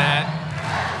win that,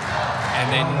 and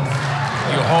then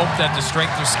you hope that the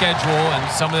strength of schedule and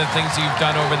some of the things that you've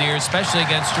done over the years, especially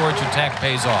against Georgia Tech,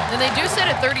 pays off. And they do sit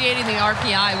at 38 in the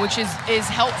RPI, which is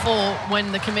helpful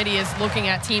when the committee is looking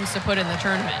at teams to put in the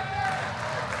tournament.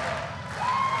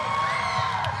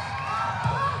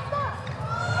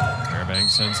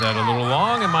 Fairbanks sends that a little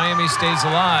long, and Miami stays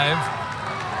alive.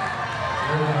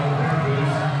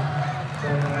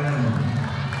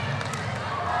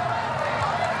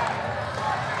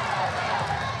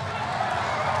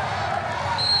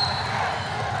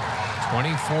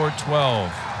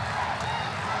 (24-12).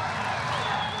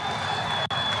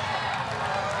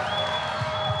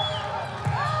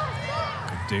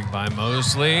 Good dig by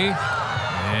Mosley,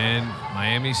 and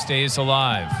Miami stays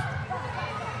alive.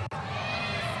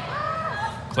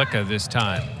 Klicka this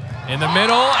time in the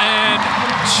middle, and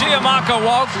Chiamaka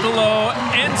Walkalo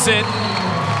ends it.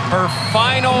 Her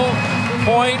final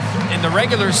point in the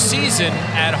regular season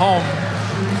at home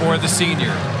for the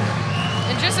senior.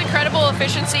 And just incredible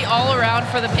efficiency all around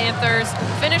for the Panthers.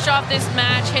 Finish off this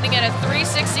match hitting at a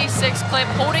 366 clip,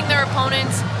 holding their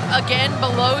opponents again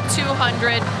below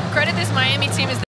 200. Credit this Miami team as